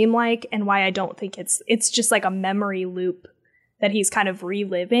feels dreamlike, and why I don't think it's just like a memory loop that he's kind of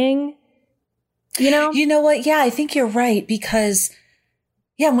reliving. You know what? Yeah, I think you're right, because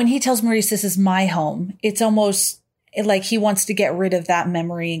when he tells Maurice, this is my home, it's almost like he wants to get rid of that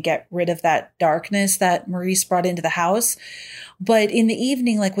memory and get rid of that darkness that Maurice brought into the house. But in the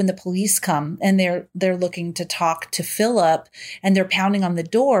evening, like when the police come and they're looking to talk to Philip and they're pounding on the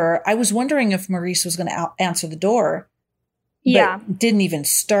door, I was wondering if Maurice was going to answer the door. But didn't even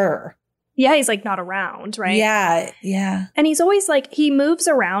stir. Yeah, he's like not around, right? Yeah, yeah. And he's always like, he moves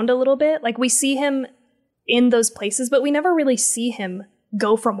around a little bit. Like we see him in those places, but we never really see him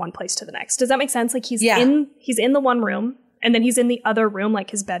go from one place to the next. Does that make sense? Like he's in the one room, and then he's in the other room,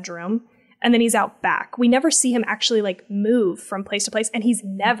 like his bedroom, and then he's out back. We never see him actually like move from place to place, and he's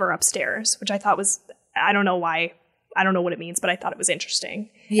never upstairs, which I thought was, I don't know why. I don't know what it means, but I thought it was interesting.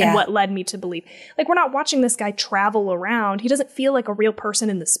 Yeah. And what led me to believe, like, we're not watching this guy travel around. He doesn't feel like a real person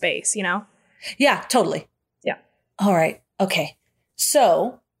in the space, you know? Yeah, totally. Yeah. All right. Okay.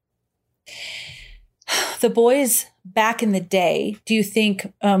 So the boys back in the day, do you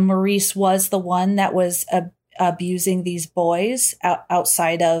think Maurice was the one that was abusing these boys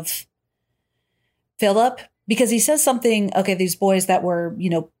outside of Philip? Because he says something, okay, these boys that were,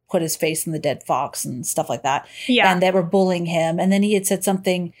 put his face in the dead fox and stuff like that. Yeah. And they were bullying him. And then he had said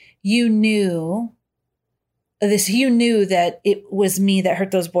something, you knew that it was me that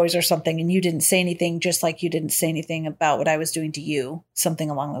hurt those boys or something. And you didn't say anything, just like you didn't say anything about what I was doing to you. Something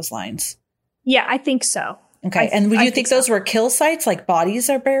along those lines. Yeah, I think so. Okay. And would you think those were kill sites? Like bodies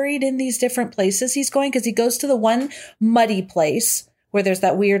are buried in these different places he's going? Because he goes to the one muddy place where there's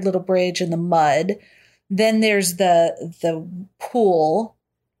that weird little bridge in the mud. Then there's the pool.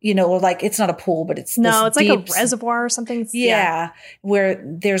 Like it's not a pool, but it's like a reservoir or something. Yeah, where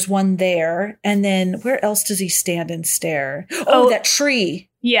there's one there. And then where else does he stand and stare? Oh, that tree.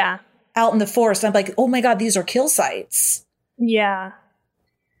 Yeah. Out in the forest. I'm like, oh my God, these are kill sites. Yeah.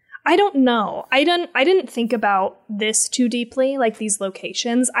 I don't know. I didn't think about this too deeply, like these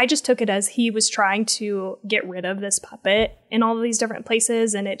locations. I just took it as he was trying to get rid of this puppet in all of these different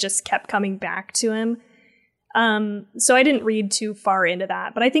places, and it just kept coming back to him. So I didn't read too far into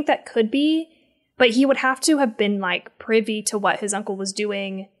that, but I think that could be, but he would have to have been like privy to what his uncle was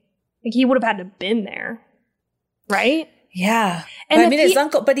doing. Like he would have had to have been there. Right? Yeah. And his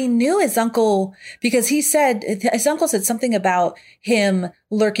uncle, but he knew his uncle because his uncle said something about him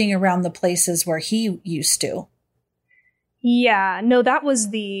lurking around the places where he used to. Yeah. No, that was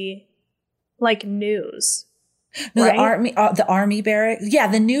the news. No, right? the army barracks. Yeah.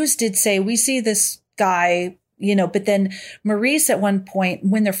 The news did say, we see this guy, but then Maurice at one point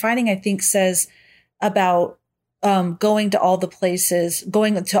when they're fighting, I think says about going to all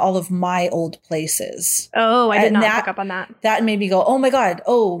of my old places. Oh, I did not pick up on that. That made me go, oh my God.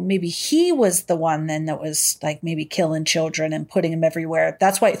 Oh, maybe he was the one then that was like maybe killing children and putting them everywhere.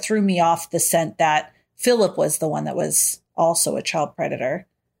 That's why it threw me off the scent that Philip was the one that was also a child predator.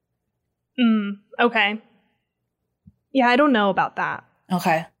 Okay. Yeah, I don't know about that.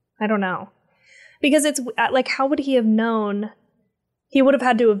 Okay. I don't know. Because it's like, how would he have known? He would have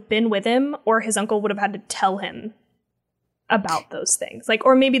had to have been with him, or his uncle would have had to tell him about those things. Like,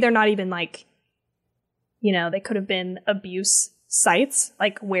 or maybe they're not even like, they could have been abuse sites,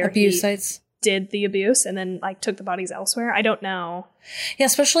 like where sites did the abuse and then like took the bodies elsewhere. I don't know. Yeah,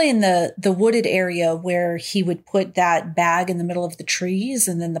 especially in the wooded area where he would put that bag in the middle of the trees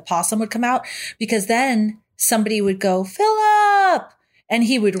and then the possum would come out, because then somebody would go, Philip! And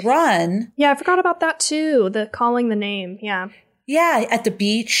he would run. Yeah, I forgot about that too. The calling the name. Yeah. Yeah. At the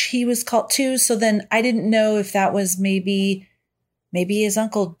beach, he was called too. So then I didn't know if that was maybe his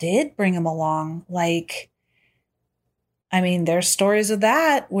uncle did bring him along. Like, I mean, there's stories of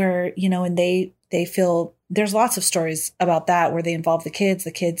that where, and they feel there's lots of stories about that where they involve the kids.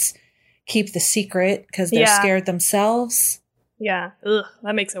 The kids keep the secret because they're scared themselves. Yeah. Ugh,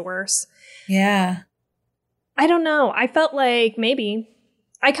 that makes it worse. Yeah. I don't know. I felt like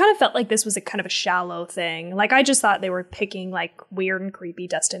I kind of felt like this was a kind of a shallow thing. Like, I just thought they were picking like weird and creepy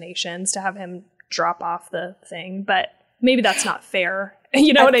destinations to have him drop off the thing, but maybe that's not fair.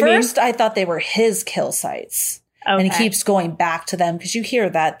 You know what I mean? At first, I thought they were his kill sites. Okay. And he keeps going back to them because you hear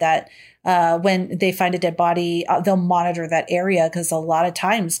that when they find a dead body, they'll monitor that area because a lot of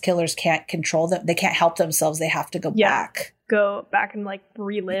times killers can't control them. They can't help themselves. They have to go back. Go back and like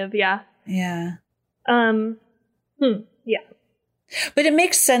relive. Yeah. Yeah. Yeah. But it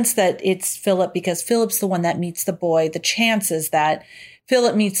makes sense that it's Philip because Philip's the one that meets the boy. The chances that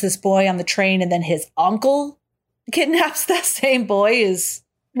Philip meets this boy on the train and then his uncle kidnaps that same boy is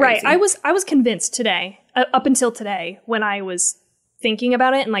crazy. Right. I was convinced today, up until today, when I was thinking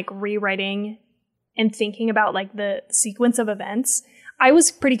about it and like rewriting and thinking about like the sequence of events, I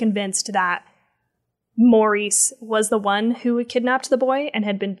was pretty convinced that Maurice was the one who had kidnapped the boy and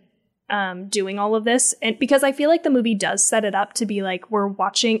had been doing all of this. And because I feel like the movie does set it up to be like we're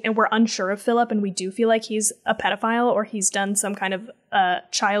watching and we're unsure of Philip and we do feel like he's a pedophile or he's done some kind of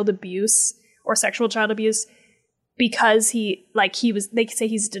child abuse or sexual child abuse because they say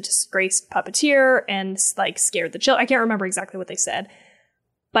he's a disgraced puppeteer and like scared the children. I can't remember exactly what they said,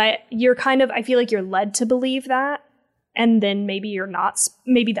 but I feel like you're led to believe that. and then maybe you're not,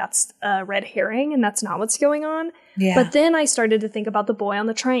 maybe that's a red herring and that's not what's going on. Yeah. But then I started to think about the boy on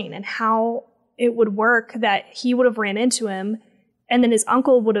the train and how it would work that he would have ran into him and then his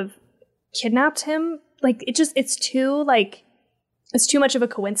uncle would have kidnapped him. Like, it's too much of a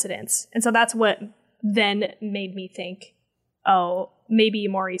coincidence. And so that's what then made me think, oh, maybe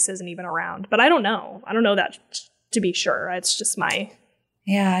Maurice isn't even around. But I don't know. I don't know that to be sure. It's just my...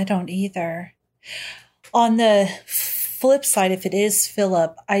 Yeah, I don't either. On the flip side, if it is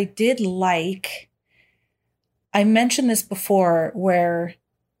Philip, I did like... I mentioned this before where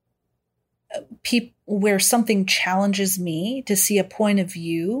where something challenges me to see a point of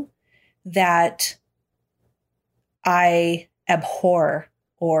view that I abhor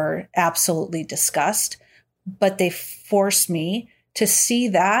or absolutely disgust, but they force me to see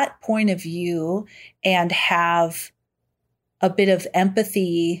that point of view and have a bit of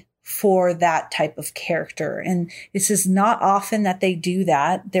empathy for that type of character. And this is not often that they do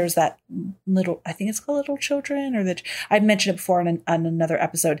that. There's that little, I think it's called Little Children, or that I mentioned it before on another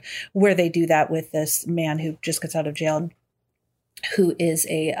episode, where they do that with this man who just gets out of jail, who is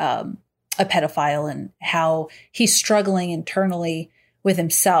a pedophile, and how he's struggling internally with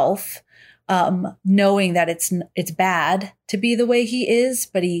himself, knowing that it's bad to be the way he is,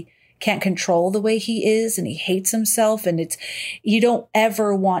 but he can't control the way he is, and he hates himself. And you don't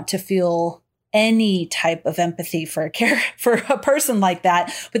ever want to feel any type of empathy for a person like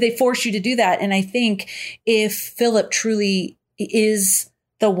that, but they force you to do that. And I think if Philip truly is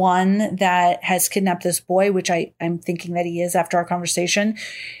the one that has kidnapped this boy, which I'm thinking that he is after our conversation,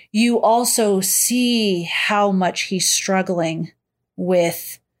 you also see how much he's struggling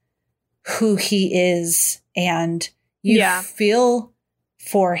with who he is, and you feel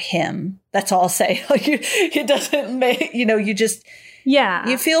for him. That's all I'll say. Like, it doesn't make, you just,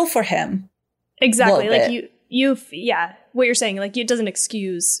 you feel for him. Exactly. Like what you're saying, like, it doesn't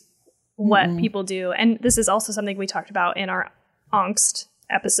excuse what people do. And this is also something we talked about in our angst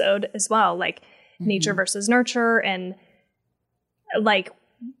episode as well, like nature versus nurture, and like,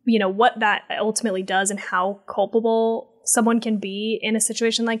 what that ultimately does and how culpable someone can be in a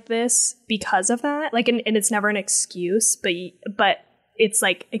situation like this because of that. Like, and it's never an excuse, but it's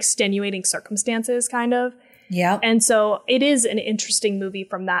like extenuating circumstances kind of. Yeah. And so it is an interesting movie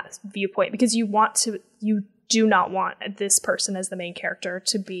from that viewpoint, because you do not want this person as the main character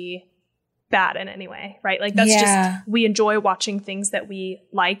to be bad in any way, right? Like, that's just, we enjoy watching things that we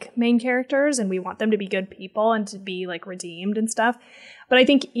like main characters, and we want them to be good people and to be like redeemed and stuff. But I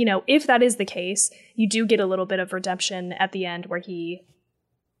think, if that is the case, you do get a little bit of redemption at the end where he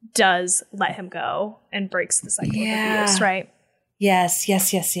does let him go and breaks the cycle of abuse, right? Yes.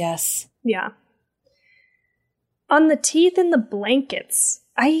 Yeah. On the teeth in the blankets,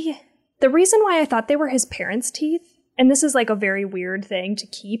 the reason why I thought they were his parents' teeth, and this is like a very weird thing to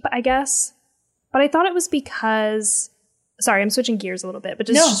keep, I guess, but I thought it was because, sorry, I'm switching gears a little bit, but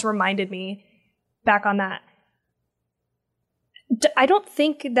just reminded me back on that. I don't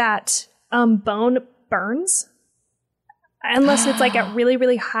think that bone burns unless it's like at really,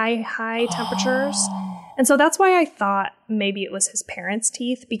 really high temperatures. And so that's why I thought maybe it was his parents'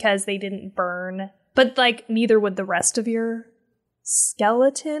 teeth, because they didn't burn, but like neither would the rest of your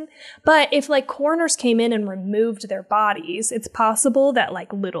skeleton. But if like coroners came in and removed their bodies, it's possible that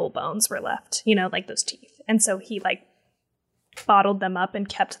like little bones were left, like those teeth. And so he like bottled them up and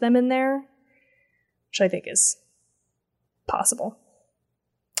kept them in there, which I think is possible.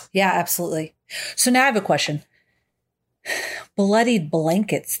 Yeah, absolutely. So now I have a question. Bloodied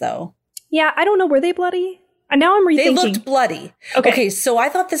blankets, though. Yeah, I don't know. Were they bloody? And now I'm rethinking. They looked bloody. Okay, so I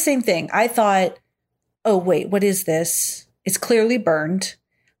thought the same thing. I thought, oh, wait, what is this? It's clearly burned.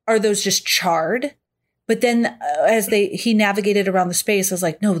 Are those just charred? But then as he navigated around the space, I was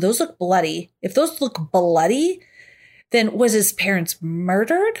like, no, those look bloody. If those look bloody, then was his parents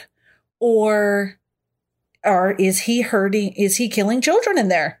murdered? Or is he killing children in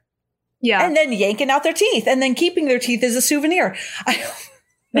there? Yeah. And then yanking out their teeth and then keeping their teeth as a souvenir.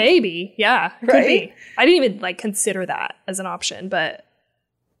 Maybe. Yeah. Right? Could be. I didn't even like consider that as an option, but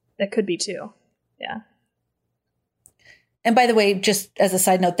that could be too. Yeah. And by the way, just as a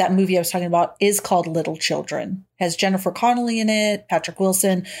side note, that movie I was talking about is called Little Children. Has Jennifer Connelly in it, Patrick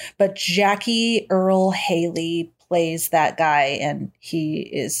Wilson, but Jackie Earle Haley plays that guy, and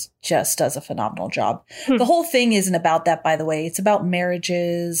he just does a phenomenal job. The whole thing isn't about that, by the way. It's about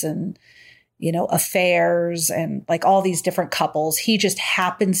marriages and, affairs and like all these different couples. He just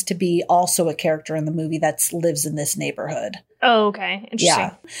happens to be also a character in the movie that lives in this neighborhood. Oh, okay. Interesting.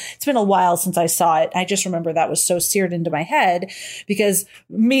 Yeah. It's been a while since I saw it. I just remember that was so seared into my head because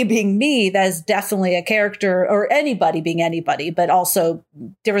me being me, that is definitely a character, or anybody being anybody, but also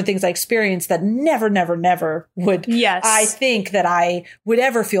different things I experienced that never would, yes, I think that I would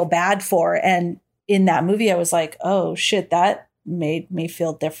ever feel bad for. And in that movie, I was like, oh shit, that made me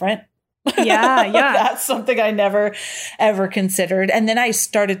feel different. Yeah. That's something I never, ever considered. And then I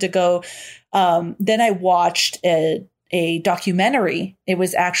started to go, then I watched a documentary. It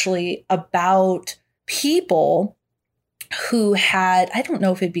was actually about people who had, I don't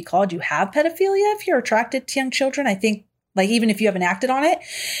know if it'd be called, you have pedophilia if you're attracted to young children. I think like even if you haven't acted on it.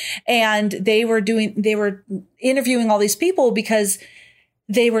 And they were interviewing all these people because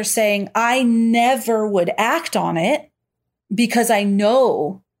they were saying, I never would act on it because I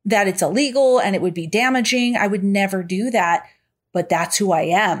know that it's illegal and it would be damaging. I would never do that, but that's who I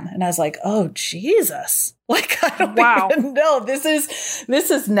am. And I was like, oh, Jesus. Like, I don't even know. This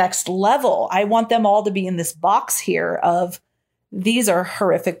is next level. I want them all to be in this box here of these are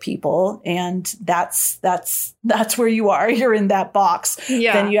horrific people. And that's where you are. You're in that box.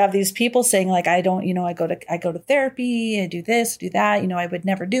 Yeah. Then you have these people saying like, I go to therapy, I do this, do that. I would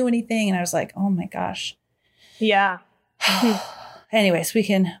never do anything. And I was like, oh my gosh. Yeah. Anyways, we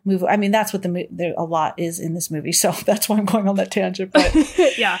can move. I mean, that's what there a lot is in this movie. So that's why I'm going on that tangent. But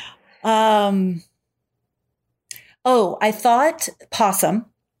yeah. Oh, I thought possum,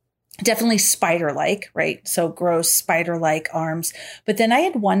 definitely spider-like, right? So gross spider-like arms. But then I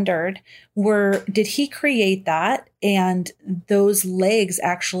had wondered, did he create that? And those legs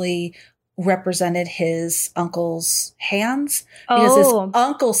actually represented his uncle's hands? Because his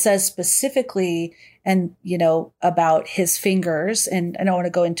uncle says specifically, and, about his fingers, and I don't want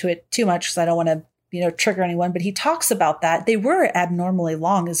to go into it too much because I don't want to, trigger anyone, but he talks about that. They were abnormally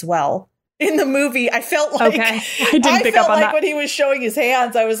long as well. In the movie, I felt like, okay. I didn't pick up on that. When he was showing his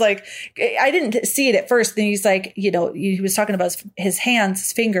hands, I was like, I didn't see it at first. Then he's like, he was talking about his hands,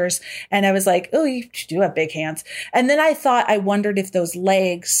 his fingers. And I was like, oh, you do have big hands. And then I wondered if those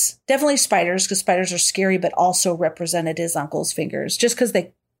legs, definitely spiders, because spiders are scary, but also represented his uncle's fingers, just because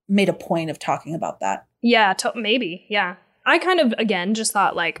they made a point of talking about that. Yeah, maybe. Yeah. I kind of, again, just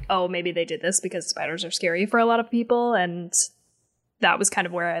thought like, oh, maybe they did this because spiders are scary for a lot of people. And that was kind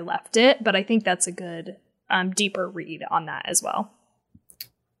of where I left it. But I think that's a good, deeper read on that as well.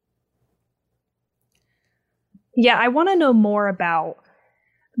 Yeah, I want to know more about,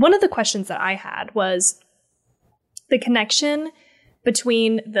 one of the questions that I had was the connection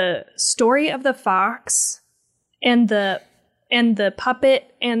between the story of the fox and the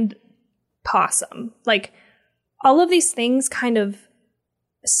puppet and possum. Like, all of these things kind of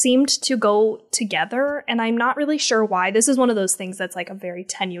seemed to go together, and I'm not really sure why. This is one of those things that's like a very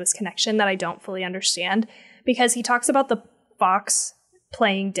tenuous connection that I don't fully understand, because he talks about the fox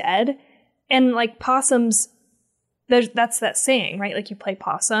playing dead, and like possums, that's that saying, right? Like you play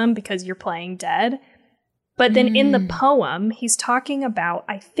possum because you're playing dead. But then in the poem, he's talking about,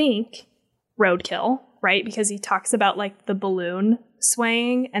 I think, roadkill, right? Because he talks about like the balloon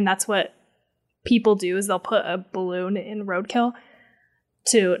swaying, and that's what people do, is they'll put a balloon in roadkill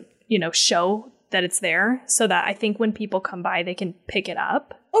to, show that it's there, so that I think when people come by, they can pick it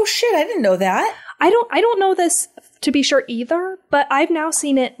up. Oh shit, I didn't know that. I don't know this to be sure either, but I've now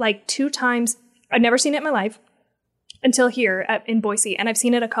seen it like 2 times. I've never seen it in my life until here in Boise, and I've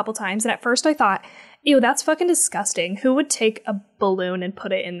seen it a couple times. And at first I thought, ew, that's fucking disgusting. Who would take a balloon and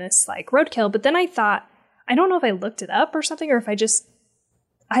put it in this like roadkill? But then I thought, I don't know if I looked it up or something, or if I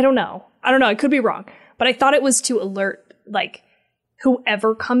don't know. I could be wrong, but I thought it was to alert like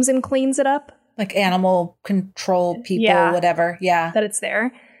whoever comes and cleans it up, like animal control people, whatever. Yeah, that it's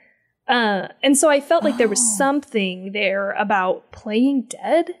there. And so I felt like there was something there about playing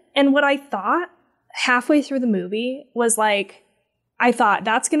dead. And what I thought halfway through the movie was like, I thought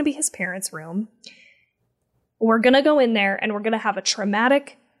that's going to be his parents' room. We're going to go in there and we're going to have a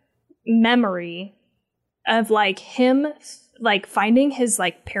traumatic memory of like him like finding his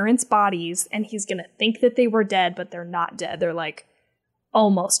like parents' bodies, and he's going to think that they were dead, but they're not dead. They're like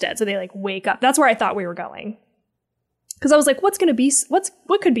almost dead. So they like wake up. That's where I thought we were going. Because I was like, what could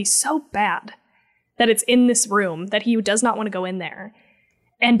be so bad that it's in this room that he does not want to go in there?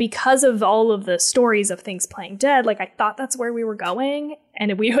 And because of all of the stories of things playing dead, like I thought that's where we were going.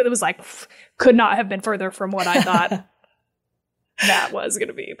 And it was like, could not have been further from what I thought that was going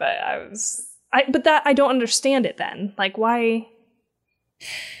to be. But I don't understand it then. Like, why?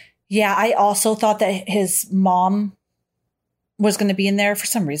 Yeah, I also thought that his mom was going to be in there for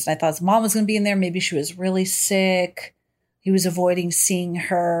some reason. I thought his mom was going to be in there. Maybe she was really sick. He was avoiding seeing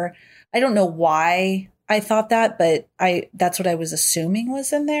her. I don't know why I thought that, but that's what I was assuming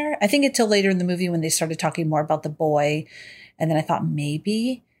was in there. I think until later in the movie when they started talking more about the boy. And then I thought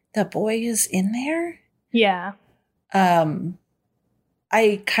maybe the boy is in there. Yeah.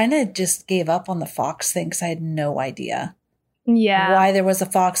 I kind of just gave up on the fox thing because I had no idea. Yeah. Why there was a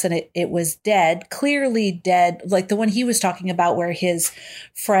fox and it was dead, clearly dead. Like the one he was talking about where his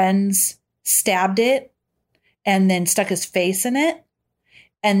friends stabbed it and then stuck his face in it.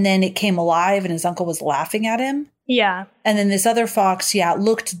 And then it came alive and his uncle was laughing at him. Yeah. And then this other fox,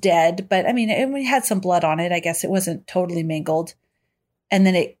 looked dead. But I mean, it had some blood on it. I guess it wasn't totally mangled. And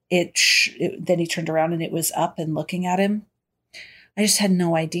then then he turned around and it was up and looking at him. I just had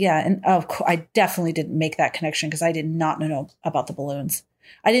no idea. And I definitely didn't make that connection because I did not know about the balloons.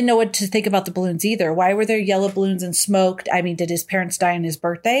 I didn't know what to think about the balloons either. Why were there yellow balloons and smoked? I mean, did his parents die on his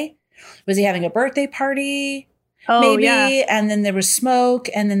birthday? Was he having a birthday party? Oh, maybe. Yeah. And then there was smoke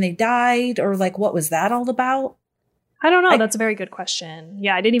and then they died, or like, what was that all about? I don't know. That's a very good question.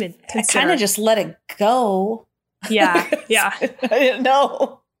 Yeah. I didn't even consider. I kind of just let it go. Yeah. Yeah. I didn't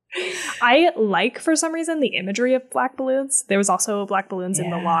know. I like, for some reason, the imagery of black balloons. There was also black balloons in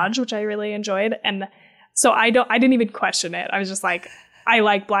the lodge, which I really enjoyed. And so I didn't even question it. I was just like, I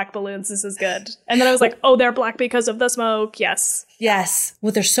like black balloons. This is good. And then I was like, oh, they're black because of the smoke. Yes. Yes.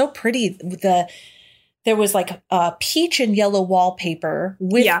 Well, they're so pretty. There was like a peach and yellow wallpaper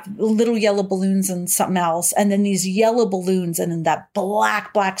with little yellow balloons and something else. And then these yellow balloons and then that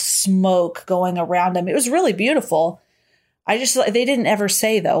black smoke going around them. It was really beautiful. They didn't ever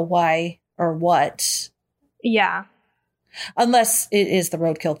say though, why or what. Yeah. Unless it is the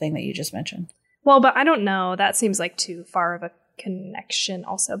roadkill thing that you just mentioned. Well, but I don't know. That seems like too far of a connection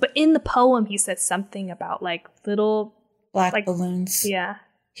also. But in the poem, he says something about like little black balloons. Yeah.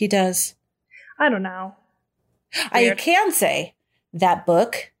 He does. I don't know. Weird. I can say that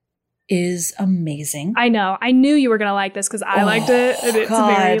book is amazing. I know. I knew you were going to like this because I liked it. And it's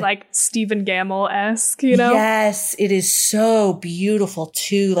very like Stephen Gamble-esque, you know? Yes, it is so beautiful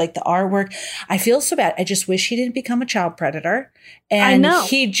too. Like the artwork. I feel so bad. I just wish he didn't become a child predator. And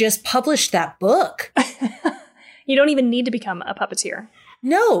he just published that book. You don't even need to become a puppeteer.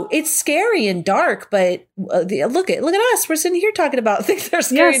 No, it's scary and dark, but look at us. We're sitting here talking about things that are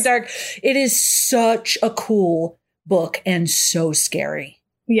scary and dark. It is such a cool book and so scary.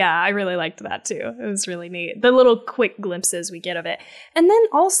 Yeah, I really liked that too. It was really neat. The little quick glimpses we get of it. And then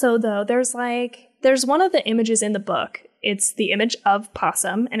also though, there's one of the images in the book. It's the image of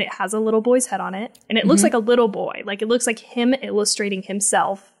Possum and it has a little boy's head on it. And it looks like a little boy. Like it looks like him illustrating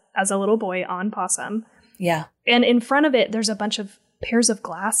himself as a little boy on Possum. Yeah. And in front of it, there's a bunch of pairs of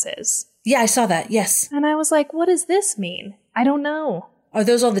glasses. Yeah, I saw that. Yes. And I was like, what does this mean? I don't know. Are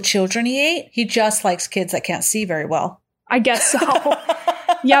those all the children he ate? He just likes kids that can't see very well. I guess so.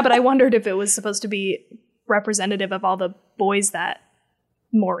 Yeah, but I wondered if it was supposed to be representative of all the boys that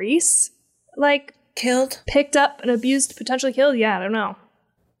Maurice, killed, picked up and abused, potentially killed. Yeah, I don't know.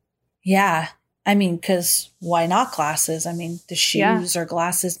 Yeah. I mean, because why not glasses? I mean, the shoes or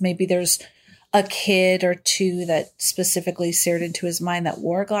glasses. Maybe there's a kid or two that specifically seared into his mind that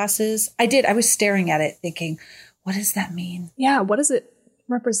wore glasses. I was staring at it thinking, what does that mean? Yeah, what does it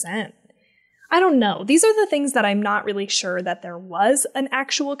represent? I don't know. These are the things that I'm not really sure that there was an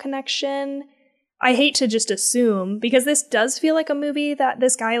actual connection. I hate to just assume, because this does feel like a movie that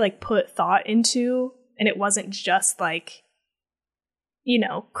this guy put thought into, and it wasn't just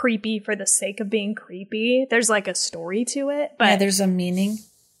creepy for the sake of being creepy. There's a story to it, but there's a meaning.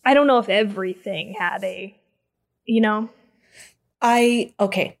 I don't know if everything had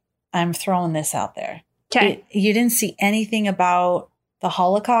I'm throwing this out there. Okay. You didn't see anything about the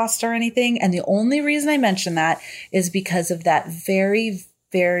Holocaust or anything. And the only reason I mention that is because of that very,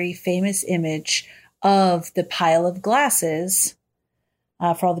 very famous image of the pile of glasses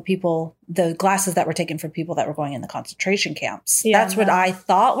for all the people, the glasses that were taken from people that were going in the concentration camps. Yeah, that's what I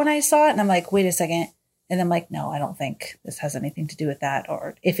thought when I saw it. And I'm like, wait a second. And I'm like, no, I don't think this has anything to do with that.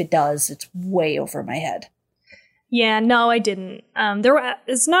 Or if it does, it's way over my head. Yeah, no, I didn't.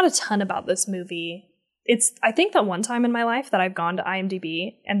 It's not a ton about this movie. It's, I think, the one time in my life that I've gone to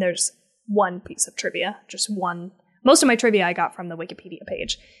IMDb and there's one piece of trivia, just one. Most of my trivia I got from the Wikipedia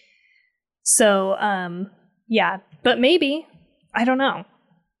page. So, yeah, but maybe, I don't know.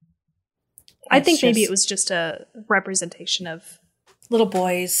 I think maybe it was just a representation of little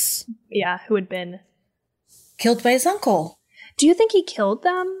boys. Yeah, who had been killed by his uncle. Do you think he killed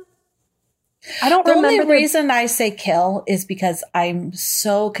them? I don't remember. The only reason I say kill is because I'm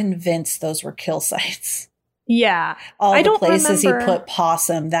so convinced those were kill sites. Yeah. All I the don't places remember. he put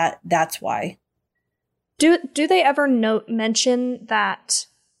possum, that's why. Do they ever mention that?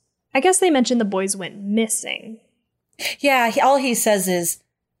 I guess they mentioned the boys went missing. Yeah, all he says is,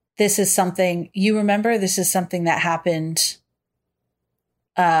 this is something, you remember, this is something that happened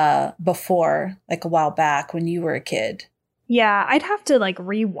before, like a while back when you were a kid. Yeah, I'd have to like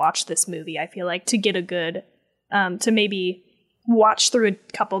rewatch this movie, I feel like, to get a good, to maybe watch through a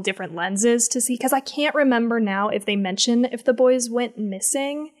couple different lenses to see, because I can't remember now if they mention if the boys went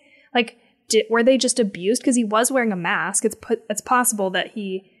missing. Like, were they just abused? Because he was wearing a mask. It's possible that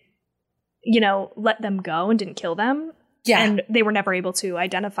he, let them go and didn't kill them. Yeah. And they were never able to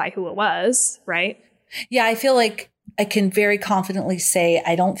identify who it was, right? Yeah, I feel like I can very confidently say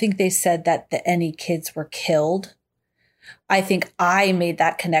I don't think they said that any kids were killed. I think I made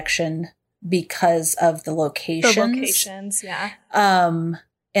that connection because of the locations. The locations, yeah.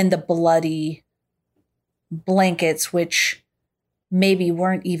 And the bloody blankets, which maybe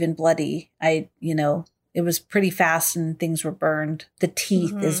weren't even bloody. It was pretty fast and things were burned. The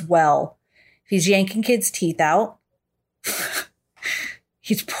teeth as well. If he's yanking kids' teeth out,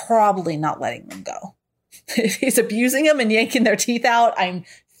 he's probably not letting them go. If he's abusing them and yanking their teeth out, I'm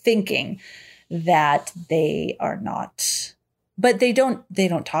thinking that they are not. But they don't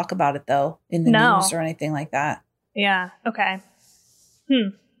talk about it though in the news or anything like that. Yeah. Okay.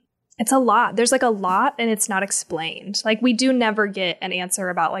 It's a lot. There's like a lot and it's not explained. Like we do never get an answer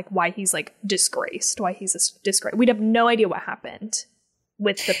about like why he's like disgraced, why he's disgraced. We'd have no idea what happened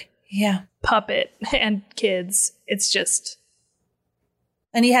with the puppet and kids. It's just.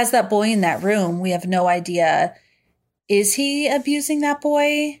 And he has that boy in that room. We have no idea. Is he abusing that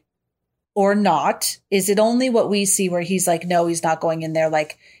boy or not? Is it only what we see where he's like, no, he's not going in there.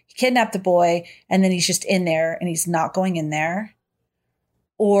 Like he kidnapped the boy and then he's just in there and he's not going in there.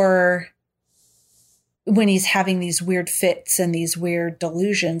 Or when he's having these weird fits and these weird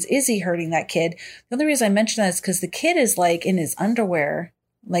delusions, is he hurting that kid? The only reason I mention that is because the kid is like in his underwear,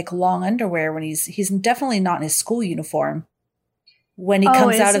 like long underwear when he's definitely not in his school uniform. When he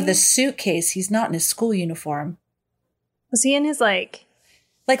comes out of the suitcase, he's not in his school uniform. Was he in his like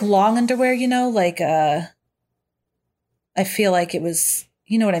long underwear, I feel like it was,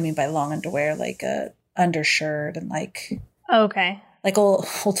 you know what I mean by long underwear, like a undershirt and like. Okay. Like old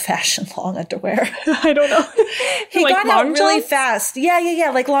fashioned long underwear. I don't know. He got out really fast.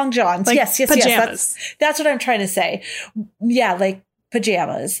 Yeah. Like long johns. Like yes. Pajamas. That's what I'm trying to say. Yeah, like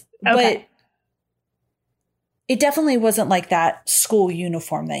pajamas. Okay. But it definitely wasn't like that school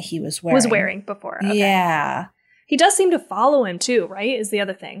uniform that he was wearing. Before. Okay. Yeah. He does seem to follow him too, right? Is the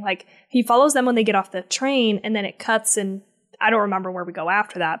other thing. Like he follows them when they get off the train and then it cuts and I don't remember where we go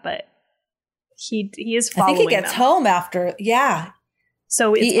after that, but he is following them. I think he gets home after. Yeah.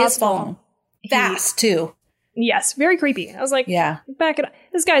 So it's he is following fast too. Yes. Very creepy. I was like, back it up.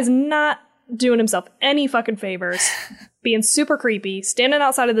 This guy's not doing himself any fucking favors, being super creepy, standing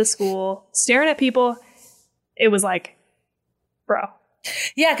outside of the school, staring at people. It was like, bro.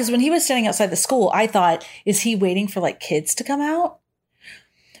 Yeah, because when he was standing outside the school, I thought, is he waiting for like kids to come out?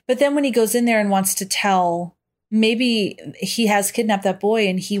 But then when he goes in there and wants to tell, maybe he has kidnapped that boy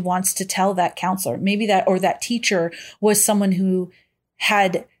and he wants to tell that counselor, maybe that teacher was someone who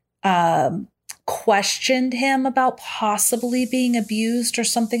had questioned him about possibly being abused or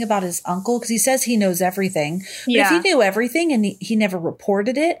something about his uncle, because he says he knows everything. But if he knew everything and he never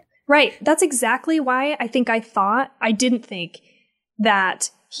reported it. Right. That's exactly why I didn't think that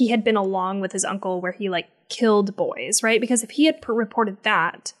he had been along with his uncle where he like killed boys, right? Because if he had reported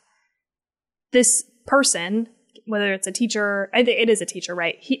that, this person, whether it's a teacher, I think it is a teacher,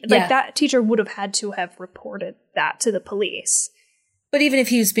 right? That teacher would have had to have reported that to the police. But even if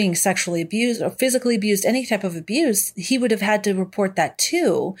he was being sexually abused or physically abused, any type of abuse, he would have had to report that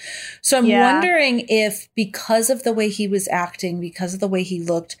too. So I'm wondering if because of the way he was acting, because of the way he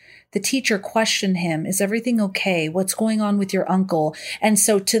looked, the teacher questioned him, is everything okay? What's going on with your uncle? And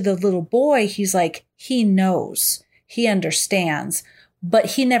so to the little boy, he's like, he knows, he understands, but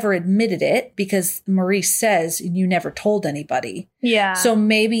he never admitted it because Maurice says you never told anybody. Yeah. So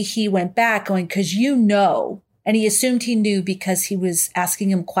maybe he went back going, because and he assumed he knew because he was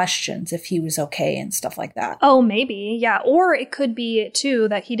asking him questions if he was okay and stuff like that. Oh, maybe. Yeah. Or it could be, too,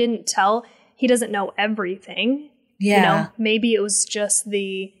 that he doesn't know everything. Yeah. Maybe it was just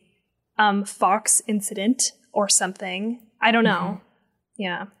the Fox incident or something. I don't know. Mm-hmm.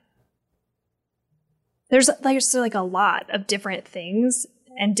 Yeah. There's like a lot of different things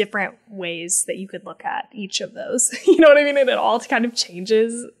and different ways that you could look at each of those. You know what I mean? And it all kind of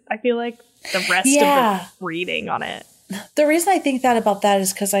changes, I feel like, the rest of the reading on it. The reason I think about that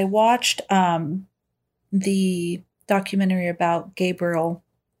is because I watched the documentary about Gabriel,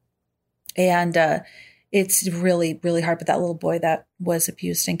 and it's really, really hard. But that little boy that was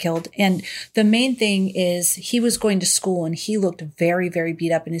abused and killed. And the main thing is he was going to school and he looked very, very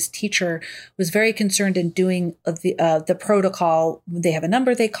beat up. And his teacher was very concerned in doing the protocol. They have a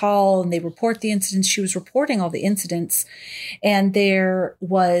number they call and they report the incidents. She was reporting all the incidents. And the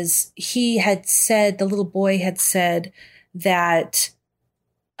little boy had said that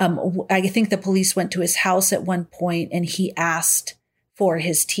I think the police went to his house at one point and he asked for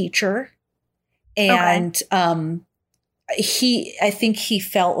his teacher. And I think he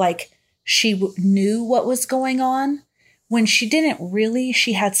felt like she knew what was going on when she didn't really.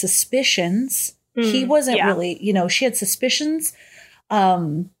 She had suspicions. He wasn't really, she had suspicions.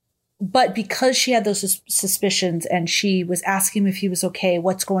 But because she had those suspicions and she was asking him if he was okay,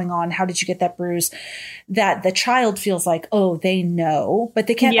 what's going on? How did you get that bruise? That the child feels like, oh, they know, but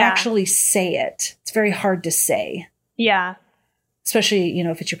they can't actually say it. It's very hard to say. Yeah. Especially,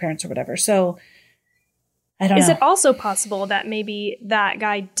 if it's your parents or whatever. So I don't know. Is it also possible that maybe that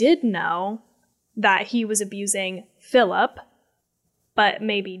guy did know that he was abusing Philip, but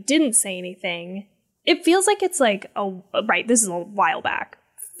maybe didn't say anything? It feels like it's like, this is a while back.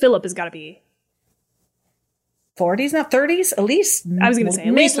 Philip has got to be 40s, not 30s, at least. I was going to say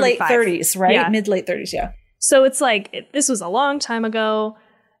at least mid-late 30s, right? Yeah. Mid-late 30s, yeah. So it's like, this was a long time ago.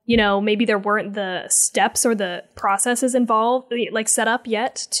 Maybe there weren't the steps or the processes involved, like set up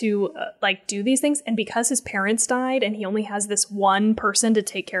yet to do these things. And because his parents died and he only has this one person to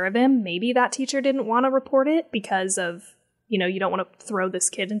take care of him, maybe that teacher didn't want to report it because of, you don't want to throw this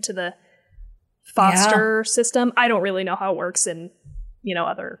kid into the foster system. I don't really know how it works in,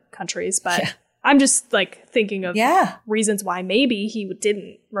 other countries, but I'm just thinking of reasons why maybe he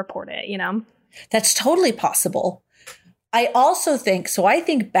didn't report it, That's totally possible. I also think, I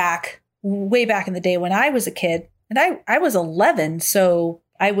think way back in the day when I was a kid, and I was 11, so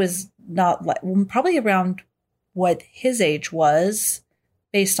I was not probably around what his age was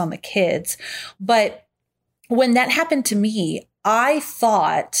based on the kids. But when that happened to me, I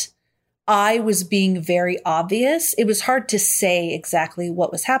thought I was being very obvious. It was hard to say exactly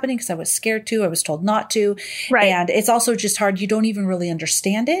what was happening because I was scared to. I was told not to. Right. And it's also just hard. You don't even really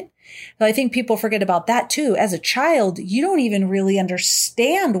understand it. So I think people forget about that too. As a child, you don't even really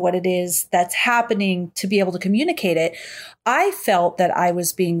understand what it is that's happening to be able to communicate it. I felt that I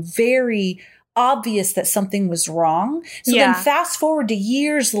was being very obvious that something was wrong. So then fast forward to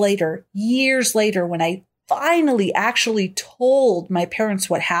years later, when I finally actually told my parents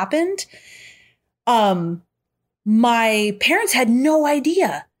what happened, my parents had no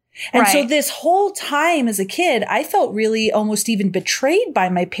idea. And so this whole time as a kid, I felt really almost even betrayed by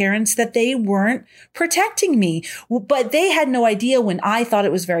my parents that they weren't protecting me. But they had no idea when I thought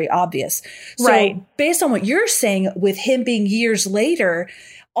it was very obvious. So based on what you're saying, with him being years later,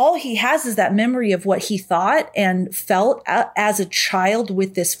 all he has is that memory of what he thought and felt as a child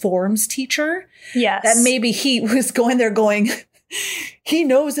with this forms teacher. Yes. That maybe he was going there going, he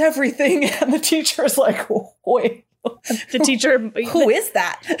knows everything. And the teacher's like, wait. The teacher. Who is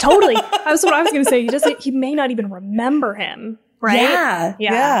that? Totally. That's what I was going to say. He may not even remember him. Right?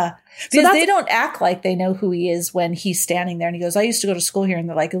 Yeah. Because they don't act like they know who he is when he's standing there and he goes, I used to go to school here. And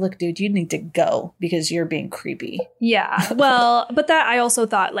they're like, look, dude, you need to go because you're being creepy. Yeah. Well, but that I also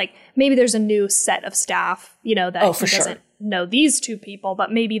thought maybe there's a new set of staff, that he doesn't know these two people,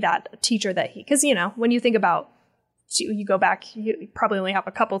 but maybe that teacher that because, when you think about, you go back, you probably only have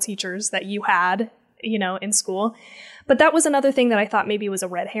a couple teachers that you had, in school. But that was another thing that I thought maybe was a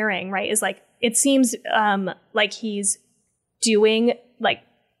red herring, right? Is it seems like he's doing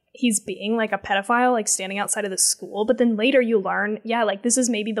he's being a pedophile, standing outside of the school. But then later you learn, this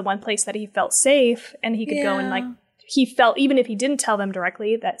is maybe the one place that he felt safe and he could go and he felt, even if he didn't tell them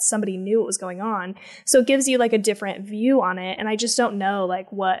directly, that somebody knew what was going on. So it gives you a different view on it. And I just don't know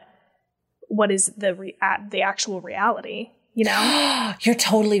what is the actual reality, You're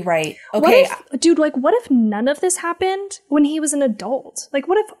totally right. Okay. What if none of this happened when he was an adult?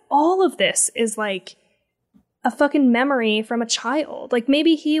 What if all of this is a fucking memory from a child?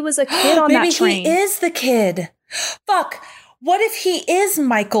 Maybe he was a kid on that train. Maybe he is the kid. Fuck. What if he is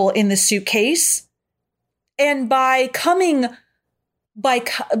Michael in the suitcase? And by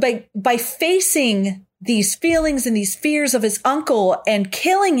facing these feelings and these fears of his uncle and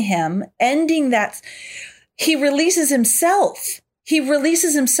killing him, ending that, he releases himself. He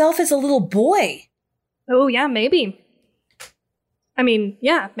releases himself as a little boy. Oh, yeah, maybe. I mean,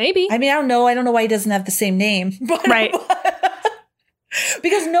 yeah, maybe. I don't know. I don't know why he doesn't have the same name. Right.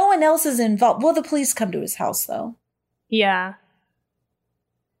 Because no one else is involved. Well, the police come to his house, though. Yeah.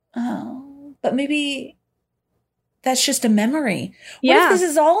 Oh, but maybe that's just a memory? What Yeah. if this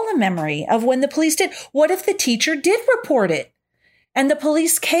is all a memory of when the police did? What if the teacher did report it and the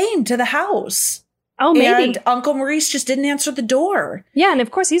police came to the house? Oh, maybe. And Uncle Maurice just didn't answer the door. Yeah, and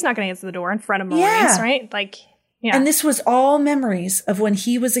of course he's not going to answer the door in front of Maurice, Yeah. right? Like, yeah. And this was all memories of when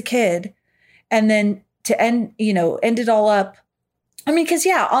he was a kid. And then to end it all up. I mean, because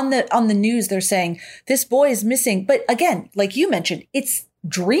on the news they're saying this boy is missing. But again, like you mentioned, it's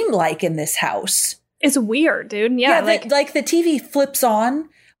dreamlike in this house. It's weird, dude. Yeah, like the TV flips on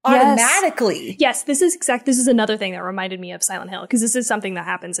automatically. Yes, this is another thing that reminded me of Silent Hill, because this is something that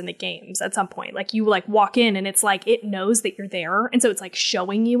happens in the games at some point. Like you like walk in and it's like it knows that you're there, and so it's like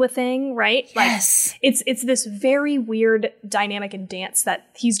showing you a thing, right? Yes. Like it's this very weird dynamic and dance that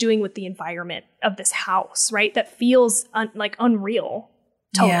he's doing with the environment of this house, right? That feels like unreal.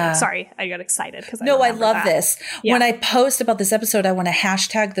 Totally. Yeah. Sorry, I got excited because I love this. Yeah. When I post about this episode, I want to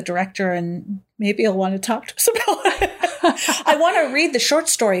hashtag the director, and maybe he'll want to talk to us about it. I want to read the short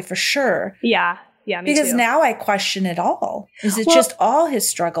story for sure. Yeah, me because too. now I question it all. Is it just all his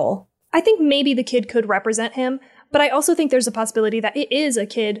struggle? I think maybe the kid could represent him, but I also think there's a possibility that it is a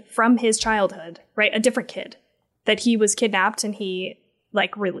kid from his childhood, right? A different kid that he was kidnapped and he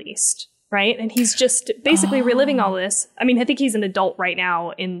like released. Right. And he's just basically reliving all this. I mean, I think he's an adult right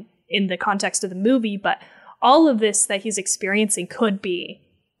now in the context of the movie, but all of this that he's experiencing could be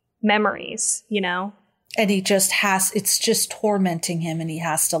memories, And he just it's just tormenting him and he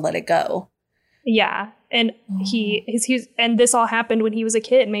has to let it go. Yeah. And and this all happened when he was a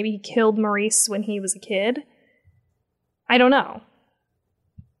kid. Maybe he killed Maurice when he was a kid. I don't know.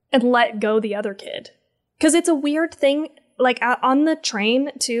 And let go the other kid. Because it's a weird thing. Like on the train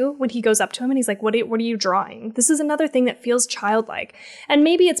too, when he goes up to him and he's like, what are you drawing? This is another thing that feels childlike. And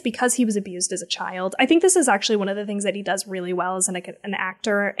maybe it's because he was abused as a child. I think this is actually one of the things that he does really well as an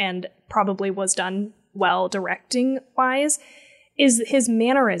actor, and probably was done well directing wise, is his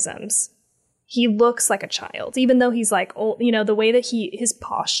mannerisms. He looks like a child, even though he's like old, the way that his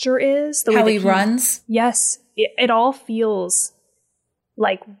posture is, the way how that he runs. Yes. It all feels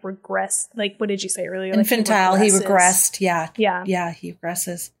like regress. Like, what did you say earlier? Infantile. Like he regressed. Yeah. Yeah. Yeah. He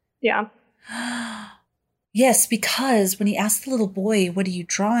regresses. Yeah. Yes. Because when he asked the little boy, what are you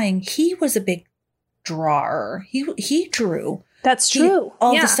drawing? He was a big drawer. He drew. That's true.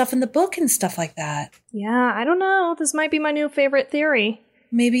 All the stuff in the book and stuff like that. Yeah. I don't know. This might be my new favorite theory.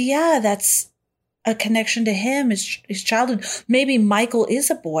 Maybe, that's a connection to him, his childhood. Maybe Michael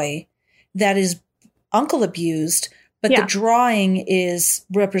is a boy that is uncle abused, but the drawing is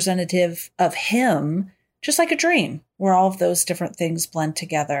representative of him, just like a dream, where all of those different things blend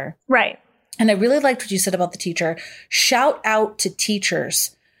together. Right. And I really liked what you said about the teacher. Shout out to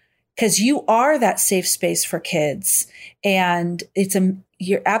teachers, because you are that safe space for kids. And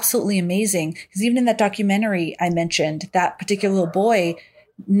you're absolutely amazing. Because even in that documentary I mentioned, that particular little boy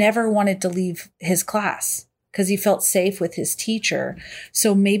never wanted to leave his class because he felt safe with his teacher.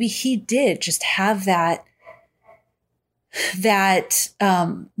 So maybe he did just have that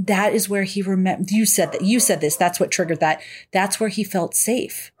is where he you said this, that's what triggered that. That's where he felt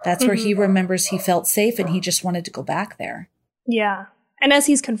safe. That's where he remembers he felt safe, and he just wanted to go back there. Yeah. And as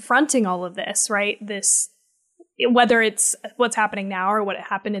he's confronting all of this, right, whether it's what's happening now or what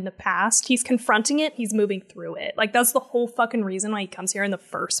happened in the past, he's confronting it, he's moving through it. Like, that's the whole fucking reason why he comes here in the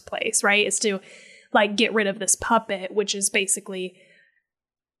first place, right? Is to like get rid of this puppet, which is basically,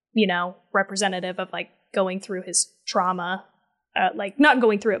 representative of like going through his trauma, like not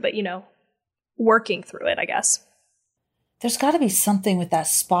going through it, but, working through it, I guess. There's got to be something with that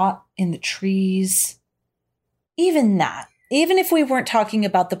spot in the trees. Even if we weren't talking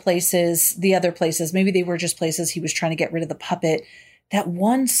about the other places, maybe they were just places he was trying to get rid of the puppet. That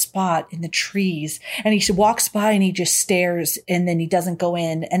one spot in the trees, and he walks by and he just stares, and then he doesn't go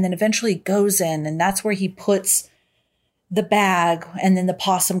in, and then eventually goes in, and that's where he puts the bag, and then the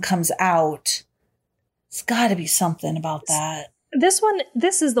possum comes out. It's got to be something about that.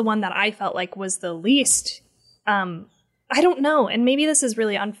 This is the one that I felt like was the least, I don't know. And maybe this is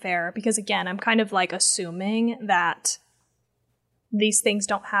really unfair because, again, I'm kind of like assuming that these things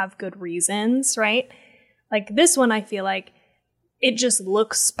don't have good reasons, right? Like this one, I feel like it just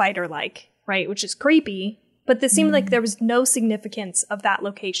looks spider-like, right? Which is creepy. But this seemed like there was no significance of that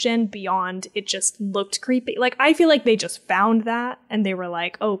location beyond it just looked creepy. Like, I feel like they just found that and they were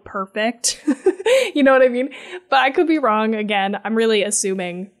like, oh, perfect. You know what I mean? But I could be wrong. Again, I'm really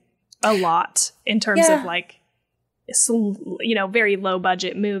assuming a lot in terms of like, very low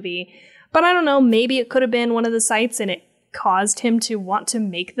budget movie. But I don't know, maybe it could have been one of the sites and it caused him to want to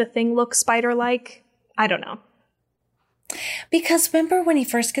make the thing look spider-like. I don't know. Because remember when he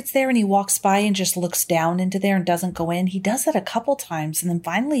first gets there and he walks by and just looks down into there and doesn't go in? He does that a couple times. And then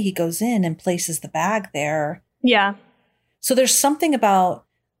finally he goes in and places the bag there. Yeah. So there's something about,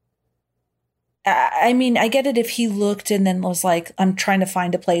 I mean, I get it if he looked and then was like, I'm trying to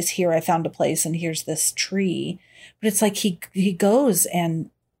find a place here. I found a place and here's this tree. But it's like he goes and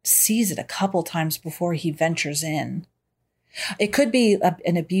sees it a couple times before he ventures in. It could be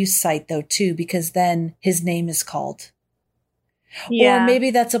an abuse site though, too, because then his name is called. Yeah. Or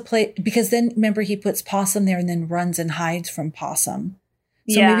maybe that's a place, because then remember he puts Possum there and then runs and hides from Possum.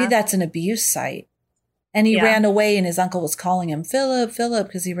 So maybe that's an abuse site. And he ran away and his uncle was calling him, Philip,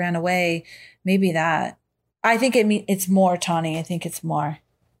 because he ran away. Maybe that. I think it's more, Tawny. I think it's more.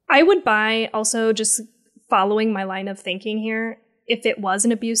 I would buy also, just following my line of thinking here, if it was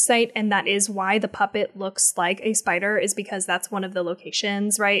an abuse site and that is why the puppet looks like a spider, is because that's one of the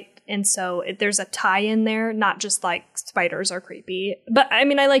locations, right? And so there's a tie in there, not just like spiders are creepy. But I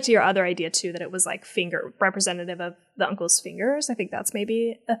mean, I liked your other idea too, that it was like finger representative of the uncle's fingers. I think that's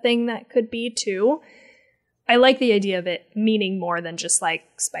maybe a thing that could be too. I like the idea of it meaning more than just like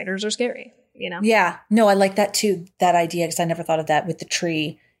spiders are scary, you know? Yeah. No, I like that too, that idea, because I never thought of that with the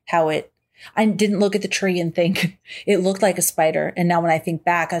tree, I didn't look at the tree and think it looked like a spider. And now when I think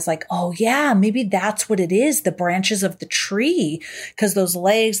back, I was like, oh yeah, maybe that's what it is. The branches of the tree, because those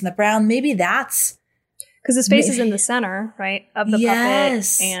legs and the brown, maybe that's. Because his face is in the center, right, of the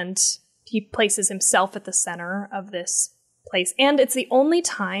puppet. And he places himself at the center of this place. And it's the only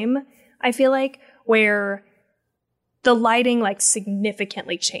time, I feel like, where the lighting like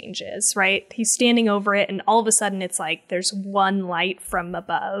significantly changes, right? He's standing over it and all of a sudden it's like there's one light from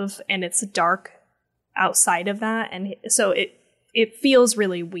above and it's dark outside of that. And so it feels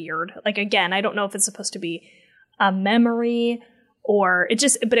really weird. Like, again, I don't know if it's supposed to be a memory or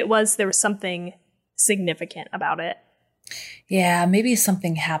there was something significant about it. Yeah, maybe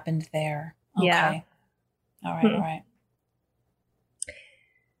something happened there. Okay. Yeah. All right.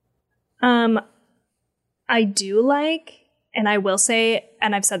 I do like, and I will say,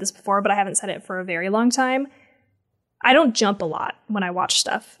 and I've said this before, but I haven't said it for a very long time, I don't jump a lot when I watch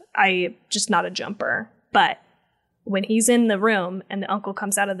stuff. I'm just not a jumper. But when he's in the room and the uncle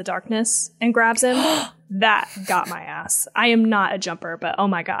comes out of the darkness and grabs him, that got my ass. I am not a jumper, but oh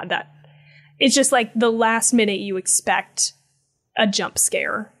my God, it's just like the last minute you expect a jump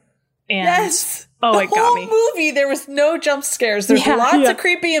scare. And yes. Oh, it got me. The whole movie, there was no jump scares. There's lots of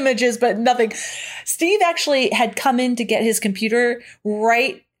creepy images, but nothing. Steve actually had come in to get his computer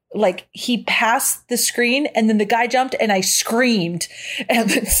right. Like he passed the screen and then the guy jumped and I screamed and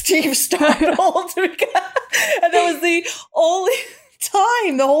then Steve startled. And that was the only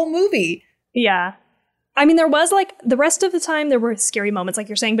time, the whole movie. Yeah. I mean, there was like the rest of the time there were scary moments like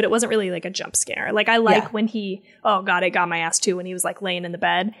you're saying, but it wasn't really like a jump scare. Like I like when oh God, it got my ass too when he was like laying in the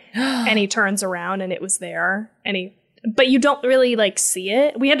bed and he turns around and it was there but you don't really like see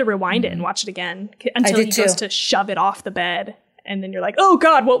it. We had to rewind it and watch it again until he goes to shove it off the bed. And then you're like, oh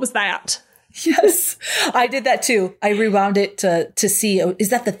God, what was that? Yes, I did that too. I rewound it to see, is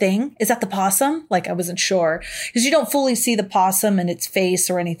that the thing? Is that the possum? Like I wasn't sure because you don't fully see the possum and its face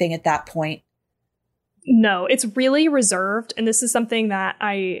or anything at that point. No, it's really reserved. And this is something that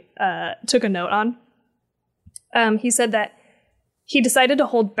I took a note on. He said that he decided to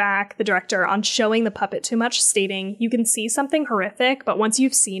hold back the director on showing the puppet too much, stating, you can see something horrific, but once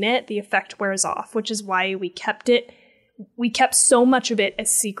you've seen it, the effect wears off, which is why we kept so much of it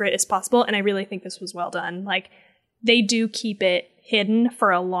as secret as possible. And I really think this was well done. Like they do keep it hidden for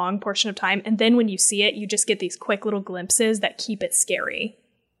a long portion of time. And then when you see it, you just get these quick little glimpses that keep it scary.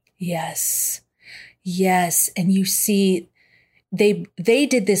 Yes. Yes. And you see, they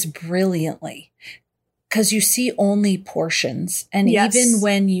did this brilliantly because you see only portions. And even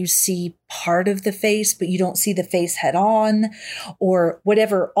when you see part of the face, but you don't see the face head on or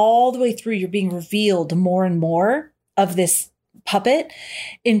whatever, all the way through, you're being revealed more and more of this puppet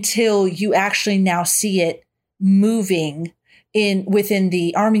until you actually now see it moving within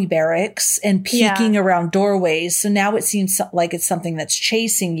the army barracks and peeking around doorways. So now it seems like it's something that's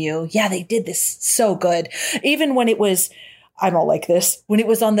chasing you. Yeah, they did this so good. Even when it was, I don't like this, when it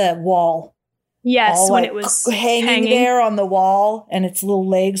was on the wall. Yes, when it was hanging there on the wall and its little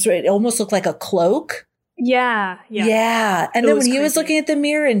legs, it almost looked like a cloak. Yeah. And then when he was looking at the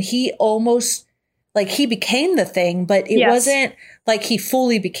mirror and he almost, like he became the thing, but it wasn't like he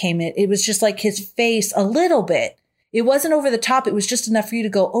fully became it. It was just like his face a little bit. It wasn't over the top. It was just enough for you to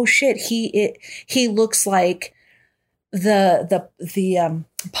go, oh shit, he looks like the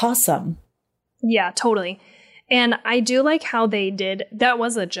possum. Yeah, totally. And I do like how they did, that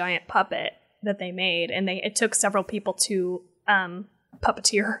was a giant puppet. that they made, and it took several people to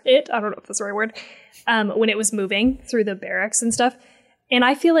puppeteer it. I don't know if that's the right word. When it was moving through the barracks and stuff. And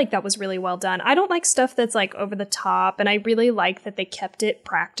I feel like that was really well done. I don't like stuff that's like over the top, and I really like that they kept it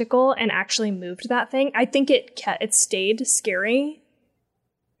practical and actually moved that thing. I think it stayed scary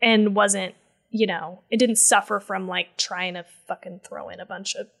and wasn't, it didn't suffer from like trying to fucking throw in a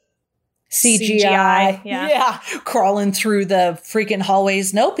bunch of CGI. Yeah. Crawling through the freaking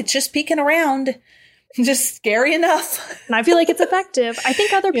hallways. Nope, it's just peeking around. Just scary enough. And I feel like it's effective. I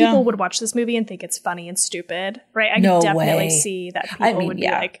think other people would watch this movie and think it's funny and stupid, right? I could definitely see that people would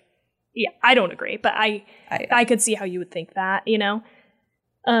be like, yeah, I don't agree, but I could see how you would think that,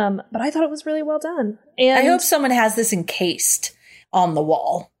 but I thought it was really well done. And I hope someone has this encased on the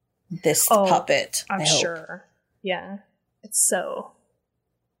wall, this puppet. I'm sure. Yeah. It's so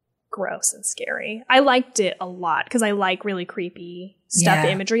gross and scary. I liked it a lot because I like really creepy stuff,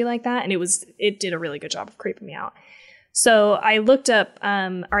 imagery like that, and it did a really good job of creeping me out. So I looked up,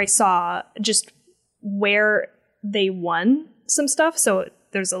 or I saw just where they won some stuff. So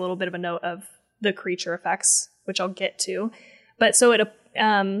there's a little bit of a note of the creature effects, which I'll get to. But so it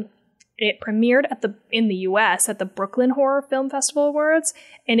premiered in the U.S. at the Brooklyn Horror Film Festival Awards,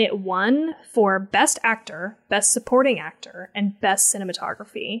 and it won for Best Actor, Best Supporting Actor, and Best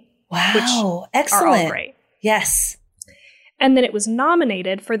Cinematography. Wow, excellent. Are all great. Yes. And then it was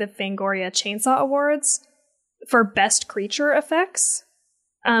nominated for the Fangoria Chainsaw Awards for Best Creature Effects,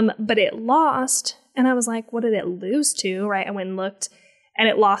 but it lost. And I was like, what did it lose to? Right? I went and looked, and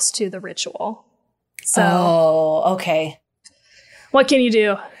it lost to The Ritual. So, okay. What can you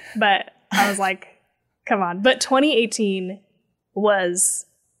do? But I was like, come on. But 2018 was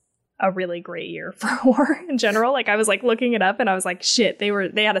a really great year for horror in general. Like, I was like looking it up, and I was like, shit, they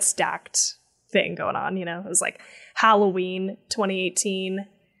had a stacked thing going on. It was like Halloween 2018,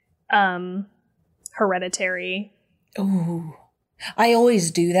 Hereditary. Ooh, I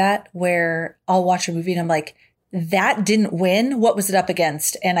always do that where I'll watch a movie and I'm like, that didn't win. What was it up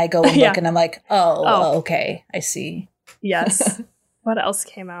against? And I go and look and I'm like, oh, okay, I see. Yes. What else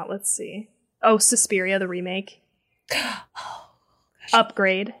came out? Let's see. Oh, Suspiria, the remake.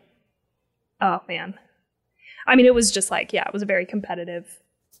 Upgrade. Oh, man. I mean, it was just like, it was a very competitive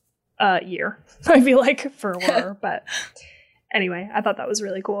year, I feel like, for horror. But anyway, I thought that was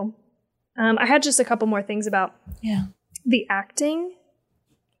really cool. I had just a couple more things about the acting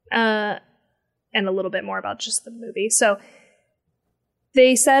and a little bit more about just the movie. So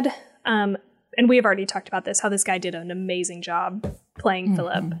they said, and we have already talked about this, how this guy did an amazing job playing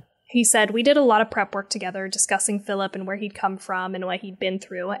Philip. He said, we did a lot of prep work together discussing Philip and where he'd come from and what he'd been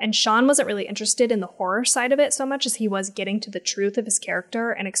through. And Sean wasn't really interested in the horror side of it so much as he was getting to the truth of his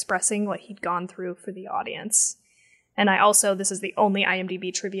character and expressing what he'd gone through for the audience. And I also, this is the only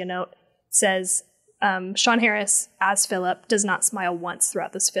IMDb trivia note, says Sean Harris as Philip does not smile once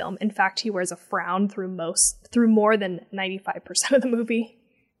throughout this film. In fact, he wears a frown through more than 95% of the movie.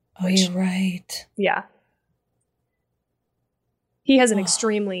 Oh, you're right. Yeah. He has an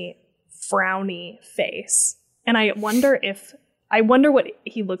extremely frowny face. And I wonder what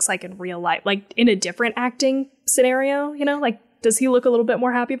he looks like in real life, like in a different acting scenario, like, does he look a little bit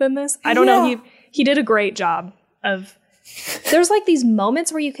more happy than this? I don't know. He did a great job of, there's like these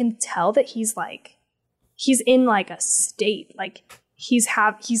moments where you can tell that he's in like a state, like he's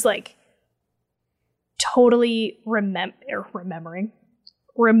like totally remembering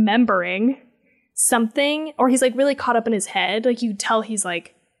something, or he's like really caught up in his head. Like, you tell he's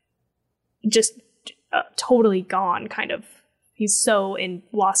like just totally gone, kind of. He's so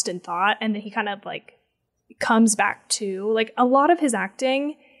lost in thought, and then he kind of like comes back to, like, a lot of his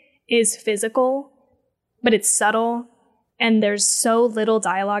acting is physical, but it's subtle, and there's so little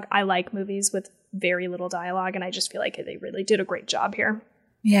dialogue. I like movies with very little dialogue, and I just feel like they really did a great job here.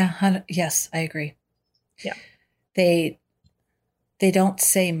 Yeah. Yes, I agree. Yeah. They don't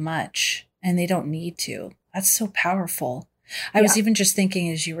say much, and they don't need to. That's so powerful. I was even just thinking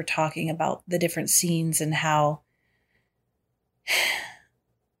as you were talking about the different scenes and how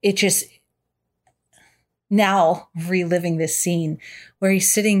it just, now reliving this scene where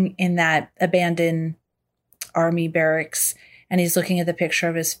he's sitting in that abandoned army barracks and he's looking at the picture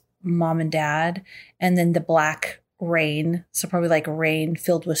of his mom and dad, and then the black rain, so probably like rain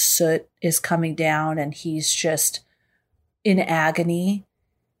filled with soot, is coming down, and he's just in agony.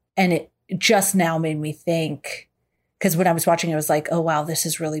 And it just now made me think, because when I was watching it, I was like, oh, wow, this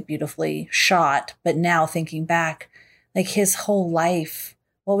is really beautifully shot. But now thinking back, like, his whole life,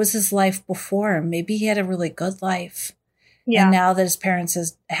 what was his life before? Maybe he had a really good life. Yeah. And now that his parents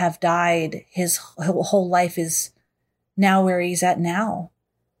have died, his whole life is now where he's at now.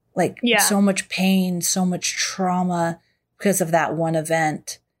 Like so much pain, so much trauma because of that one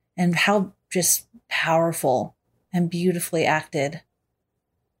event, and how just powerful and beautifully acted.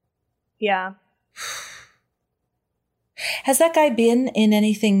 Yeah. Has that guy been in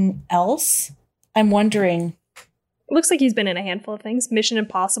anything else? I'm wondering. Looks like he's been in a handful of things. Mission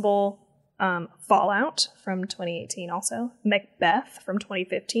Impossible, Fallout from 2018 also. Macbeth from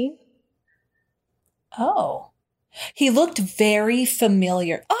 2015. Oh. He looked very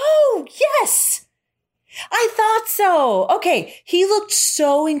familiar. Oh, yes! I thought so. Okay. He looked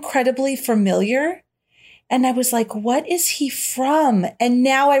so incredibly familiar. And I was like, what is he from? And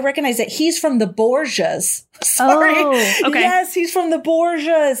now I recognize that he's from the Borgias. Sorry. Oh, okay. Yes, he's from the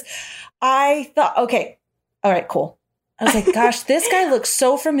Borgias. I thought, okay. All right, cool. I was like, gosh, this guy looks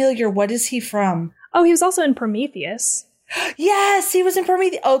so familiar. What is he from? Oh, he was also in Prometheus. Yes, he was in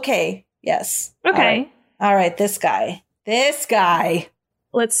Prometheus. Okay. Yes. Okay. All right. This guy.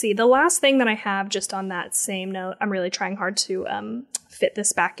 Let's see. The last thing that I have just on that same note, I'm really trying hard to fit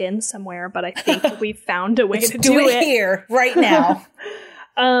this back in somewhere, but I think we found a way to do it here right now.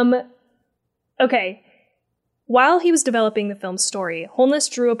 Okay. While he was developing the film's story, Holness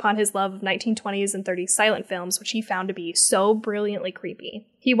drew upon his love of 1920s and 30s silent films, which he found to be so brilliantly creepy.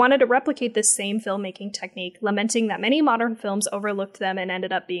 He wanted to replicate this same filmmaking technique, lamenting that many modern films overlooked them and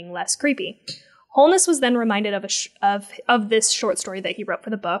ended up being less creepy. Holness was then reminded of this short story that he wrote for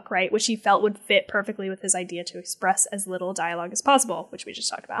the book, right, which he felt would fit perfectly with his idea to express as little dialogue as possible, which we just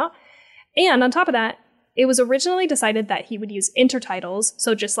talked about. And on top of that, it was originally decided that he would use intertitles,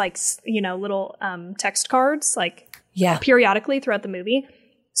 so just like, little text cards, periodically throughout the movie,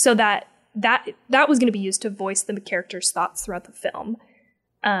 so that was going to be used to voice the characters' thoughts throughout the film.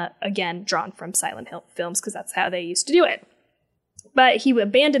 Again, drawn from Silent Hill films, because that's how they used to do it. But he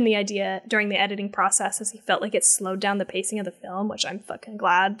abandoned the idea during the editing process as he felt like it slowed down the pacing of the film, which I'm fucking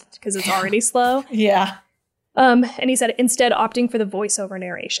glad, because it's already slow. Yeah. And he said instead opting for the voiceover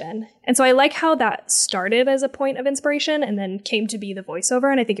narration. And so I like how that started as a point of inspiration and then came to be the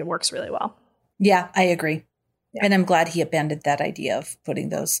voiceover, and I think it works really well. Yeah, I agree. Yeah. And I'm glad he abandoned that idea of putting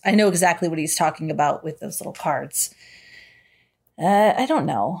those. I know exactly what he's talking about with those little cards. I don't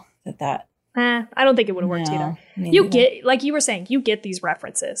know that. I don't think it would have worked either. You get, like you were saying, you get these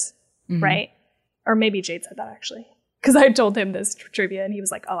references, right? Or maybe Jade said that actually. Because I told him this trivia and he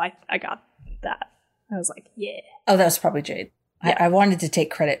was like, oh, I got that. I was like, yeah. Oh, that was probably Jade. Yeah. I wanted to take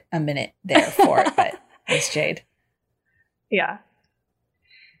credit a minute there for it, but it's Jade. Yeah.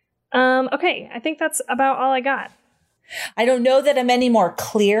 Okay, I think that's about all I got. I don't know that I'm any more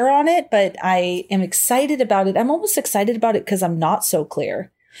clear on it, but I am excited about it. I'm almost excited about it because I'm not so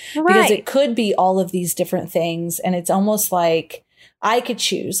clear. Right. Because it could be all of these different things. And it's almost like I could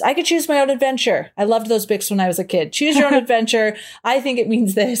choose my own adventure. I loved those books when I was a kid. Choose your own adventure. I think it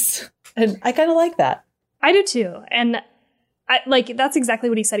means this. And I kind of like that. I do too. And that's exactly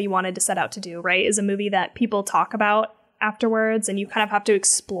what he said he wanted to set out to do, right? Is a movie that people talk about afterwards and you kind of have to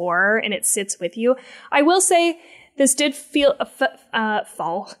explore and it sits with you. I will say this did feel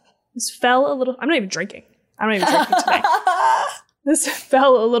This fell a little. I'm not even drinking today. This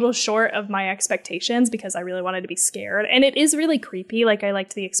fell a little short of my expectations because I really wanted to be scared. And it is really creepy. Like, I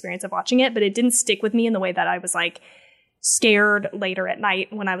liked the experience of watching it, but it didn't stick with me in the way that I was like scared later at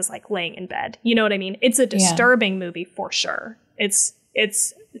night when I was like laying in bed. You know what I mean? It's a disturbing movie for sure. It's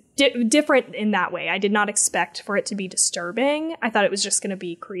different in that way. I did not expect for it to be disturbing. I thought it was just going to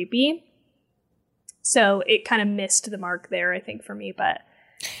be creepy. So it kind of missed the mark there, I think, for me. But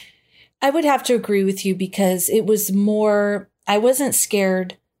I would have to agree with you because it was more, I wasn't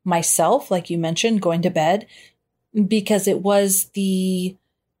scared myself, like you mentioned, going to bed, because it was the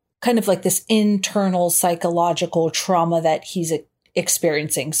kind of like this internal psychological trauma that he's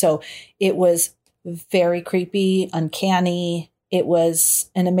experiencing. So it was very creepy, uncanny. It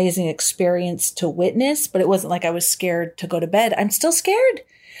was an amazing experience to witness, but it wasn't like I was scared to go to bed. I'm still scared.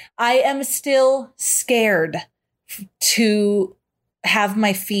 I am still scared to have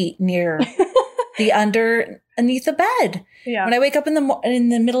my feet near the underneath the bed. Yeah. When I wake up in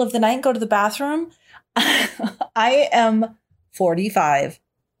the middle of the night and go to the bathroom, I am 45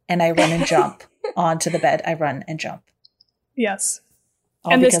 and I run and jump onto the bed. I run and jump. Yes.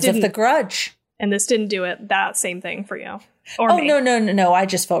 All and because of the grudge. And this didn't do it, that same thing for you. Or me. No. I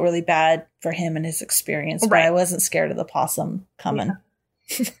just felt really bad for him and his experience, but I wasn't scared of the possum coming.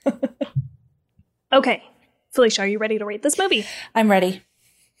 Yeah. Okay. Felicia, are you ready to rate this movie? I'm ready.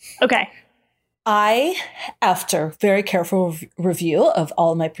 Okay. After very careful review of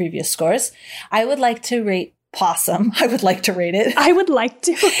all my previous scores, I would like to rate Possum. I would like to rate it. I would like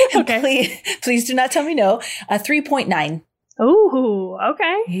to. Okay. Please do not tell me no. 3.9. Oh,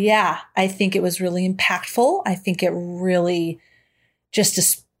 okay. Yeah, I think it was really impactful. I think it really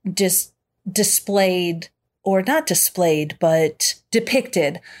just displayed, or not displayed, but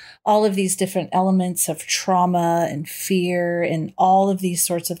depicted all of these different elements of trauma and fear and all of these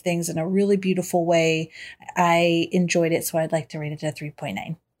sorts of things in a really beautiful way. I enjoyed it, so I'd like to rate it a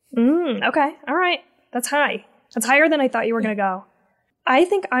 3.9. Okay. All right. That's high. That's higher than I thought you were going to go. I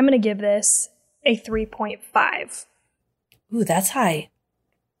think I'm going to give this a 3.5. Ooh, that's high.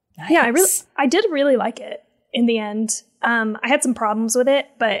 Nice. Yeah, I did really like it in the end. I had some problems with it,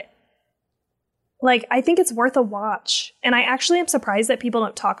 but like, I think it's worth a watch. And I actually am surprised that people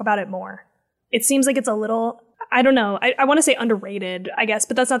don't talk about it more. It seems like it's a little, I don't know, I want to say underrated, I guess,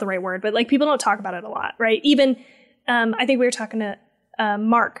 but that's not the right word. But like, people don't talk about it a lot, right? Even, I think we were talking to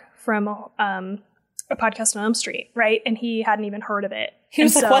Mark from a podcast on Elm Street, right? And he hadn't even heard of it. He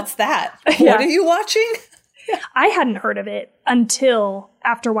was like, what's that? Yeah. What are you watching? I hadn't heard of it until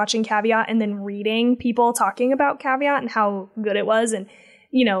after watching Caveat and then reading people talking about Caveat and how good it was. And,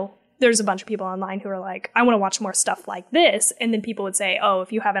 you know, there's a bunch of people online who are like, I want to watch more stuff like this. And then people would say, oh,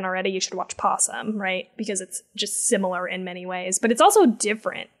 if you haven't already, you should watch Possum, right? Because it's just similar in many ways, but it's also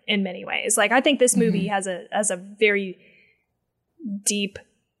different in many ways. Like, I think this movie has a very deep,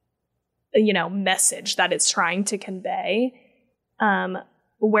 you know, message that it's trying to convey.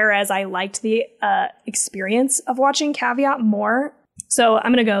 Whereas I liked the experience of watching Caveat more. So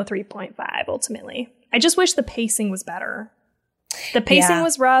I'm going to go 3.5 ultimately. I just wish the pacing was better. The pacing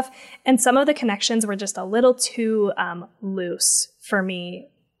was rough, and some of the connections were just a little too loose for me.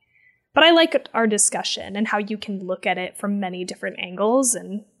 But I like our discussion and how you can look at it from many different angles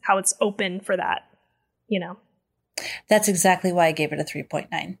and how it's open for that, you know. That's exactly why I gave it a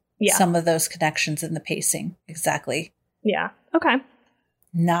 3.9. Yeah. Some of those connections in the pacing. Exactly. Yeah. Okay.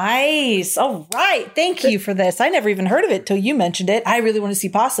 Nice. All right. Thank you for this. I never even heard of it till you mentioned it. I really want to see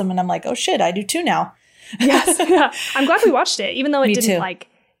Possum, and I'm like, oh shit, I do too now. Yes. Yeah. I'm glad we watched it, even though it Me didn't too. like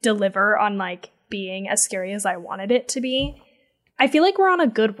deliver on like being as scary as I wanted it to be. I feel like we're on a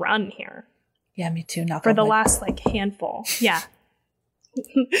good run here. Yeah, me too. Knock for on the wood. last like handful. Yeah.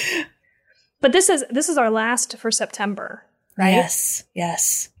 But this is our last for September, right? Yes.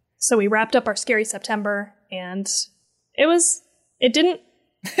 Yes. So we wrapped up our scary September, and it didn't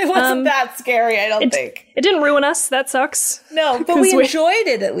It wasn't that scary, I don't think. It didn't ruin us. That sucks. No, but 'Cause we enjoyed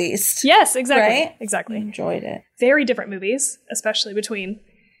it at least. Yes, exactly. Right? Exactly. We enjoyed it. Very different movies, especially between,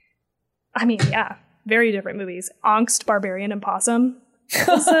 I mean, yeah, very different movies. Angst, Barbarian, and Possum.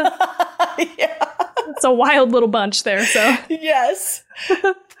 It's a wild little bunch there, so. Yes.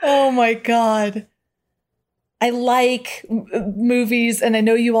 Oh my God. I like movies, and I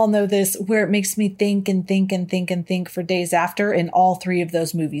know you all know this, where it makes me think and think and think and think for days after, and all three of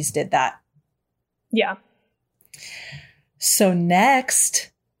those movies did that. Yeah. So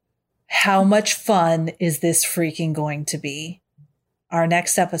next, how much fun is this freaking going to be? Our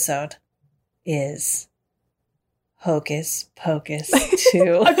next episode is Hocus Pocus 2.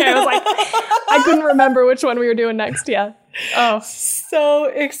 Okay, I was like, I couldn't remember which one we were doing next. Yeah. Oh, so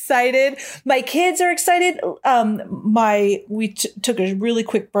excited. My kids are excited. We took a really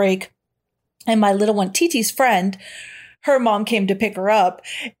quick break, and my little one, Titi's friend, her mom came to pick her up,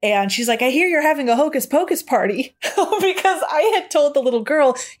 and she's like, I hear you're having a Hocus Pocus party. Because I had told the little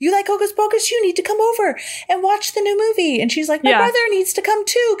girl, you like Hocus Pocus? You need to come over and watch the new movie. And she's like, my brother needs to come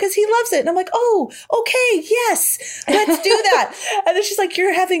too, because he loves it. And I'm like, oh, okay, yes, let's do that. And then she's like,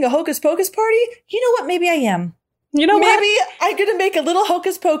 you're having a Hocus Pocus party? You know what? Maybe I am. You know what? Maybe I'm going to make a little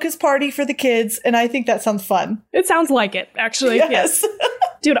Hocus Pocus party for the kids, and I think that sounds fun. It sounds like it, actually. Yes.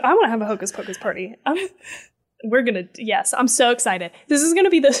 Dude, I want to have a Hocus Pocus party. I'm so excited. This is going to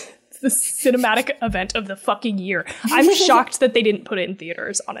be the cinematic event of the fucking year. I'm shocked that they didn't put it in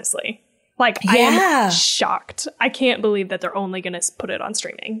theaters, honestly. Like, I am shocked. I can't believe that they're only going to put it on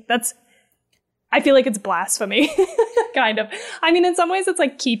streaming. I feel like it's blasphemy, kind of. I mean, in some ways, it's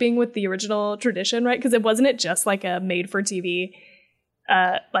like keeping with the original tradition, right? Because it wasn't just like a made-for-TV,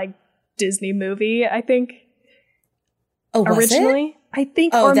 like Disney movie, I think. Oh, was originally, it? I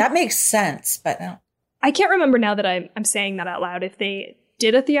think. Oh, that makes sense, but no. I can't remember now that I'm saying that out loud. If they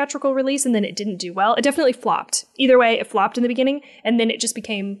did a theatrical release and then it didn't do well, it definitely flopped. Either way, it flopped in the beginning, and then it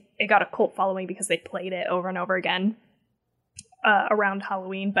got a cult following because they played it over and over again around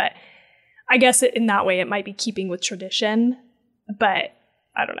Halloween, but. I guess in that way, it might be keeping with tradition, but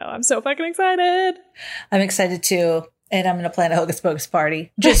I don't know. I'm so fucking excited. I'm excited too. And I'm going to plan a Hocus Pocus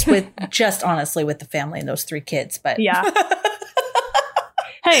party just honestly with the family and those 3 kids. But yeah.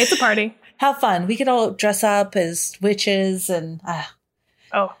 Hey, it's a party. How fun. We could all dress up as witches and,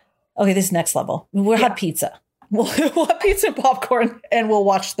 okay, this is next level. We'll have pizza. We'll have pizza and popcorn and we'll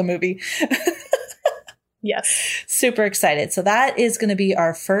watch the movie. Yes. Super excited. So that is going to be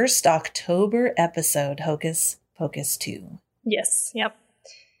our first October episode, Hocus Pocus 2. Yes. Yep.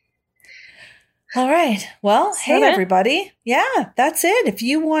 All right. Well, hey, that it? everybody. Yeah, that's it. If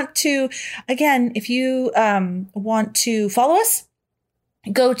you want to, again, if you want to follow us,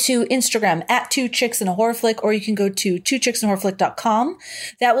 go to Instagram at 2 Chicks and a Horror Flick, or you can go to 2chicksandhorrorflick.com.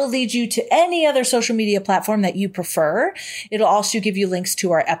 That will lead you to any other social media platform that you prefer. It'll also give you links to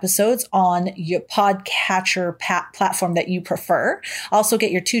our episodes on your podcatcher platform that you prefer. Also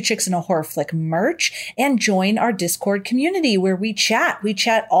get your 2 Chicks and a Horror Flick merch and join our Discord community where we chat. We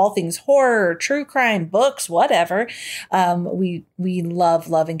chat all things horror, true crime, books, whatever. We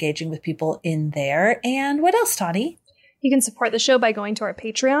love engaging with people in there. And what else, Tawny? You can support the show by going to our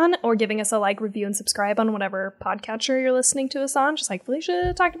Patreon or giving us a like, review, and subscribe on whatever podcatcher you're listening to us on. Just like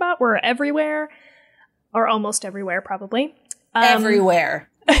Felicia talked about, we're everywhere, or almost everywhere, probably.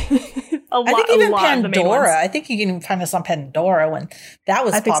 Everywhere. I think even Pandora. I think you can even find us on Pandora when that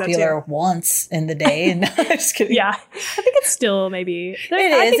was popular once in the day. And just kidding. Yeah, I think it's still maybe.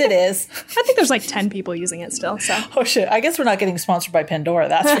 It is. I think there's like 10 people using it still. So. Oh shit! I guess we're not getting sponsored by Pandora.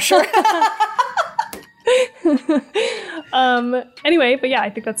 That's for sure. Anyway, but yeah, I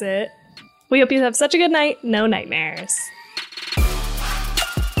think that's it. We hope you have such a good night. No nightmares.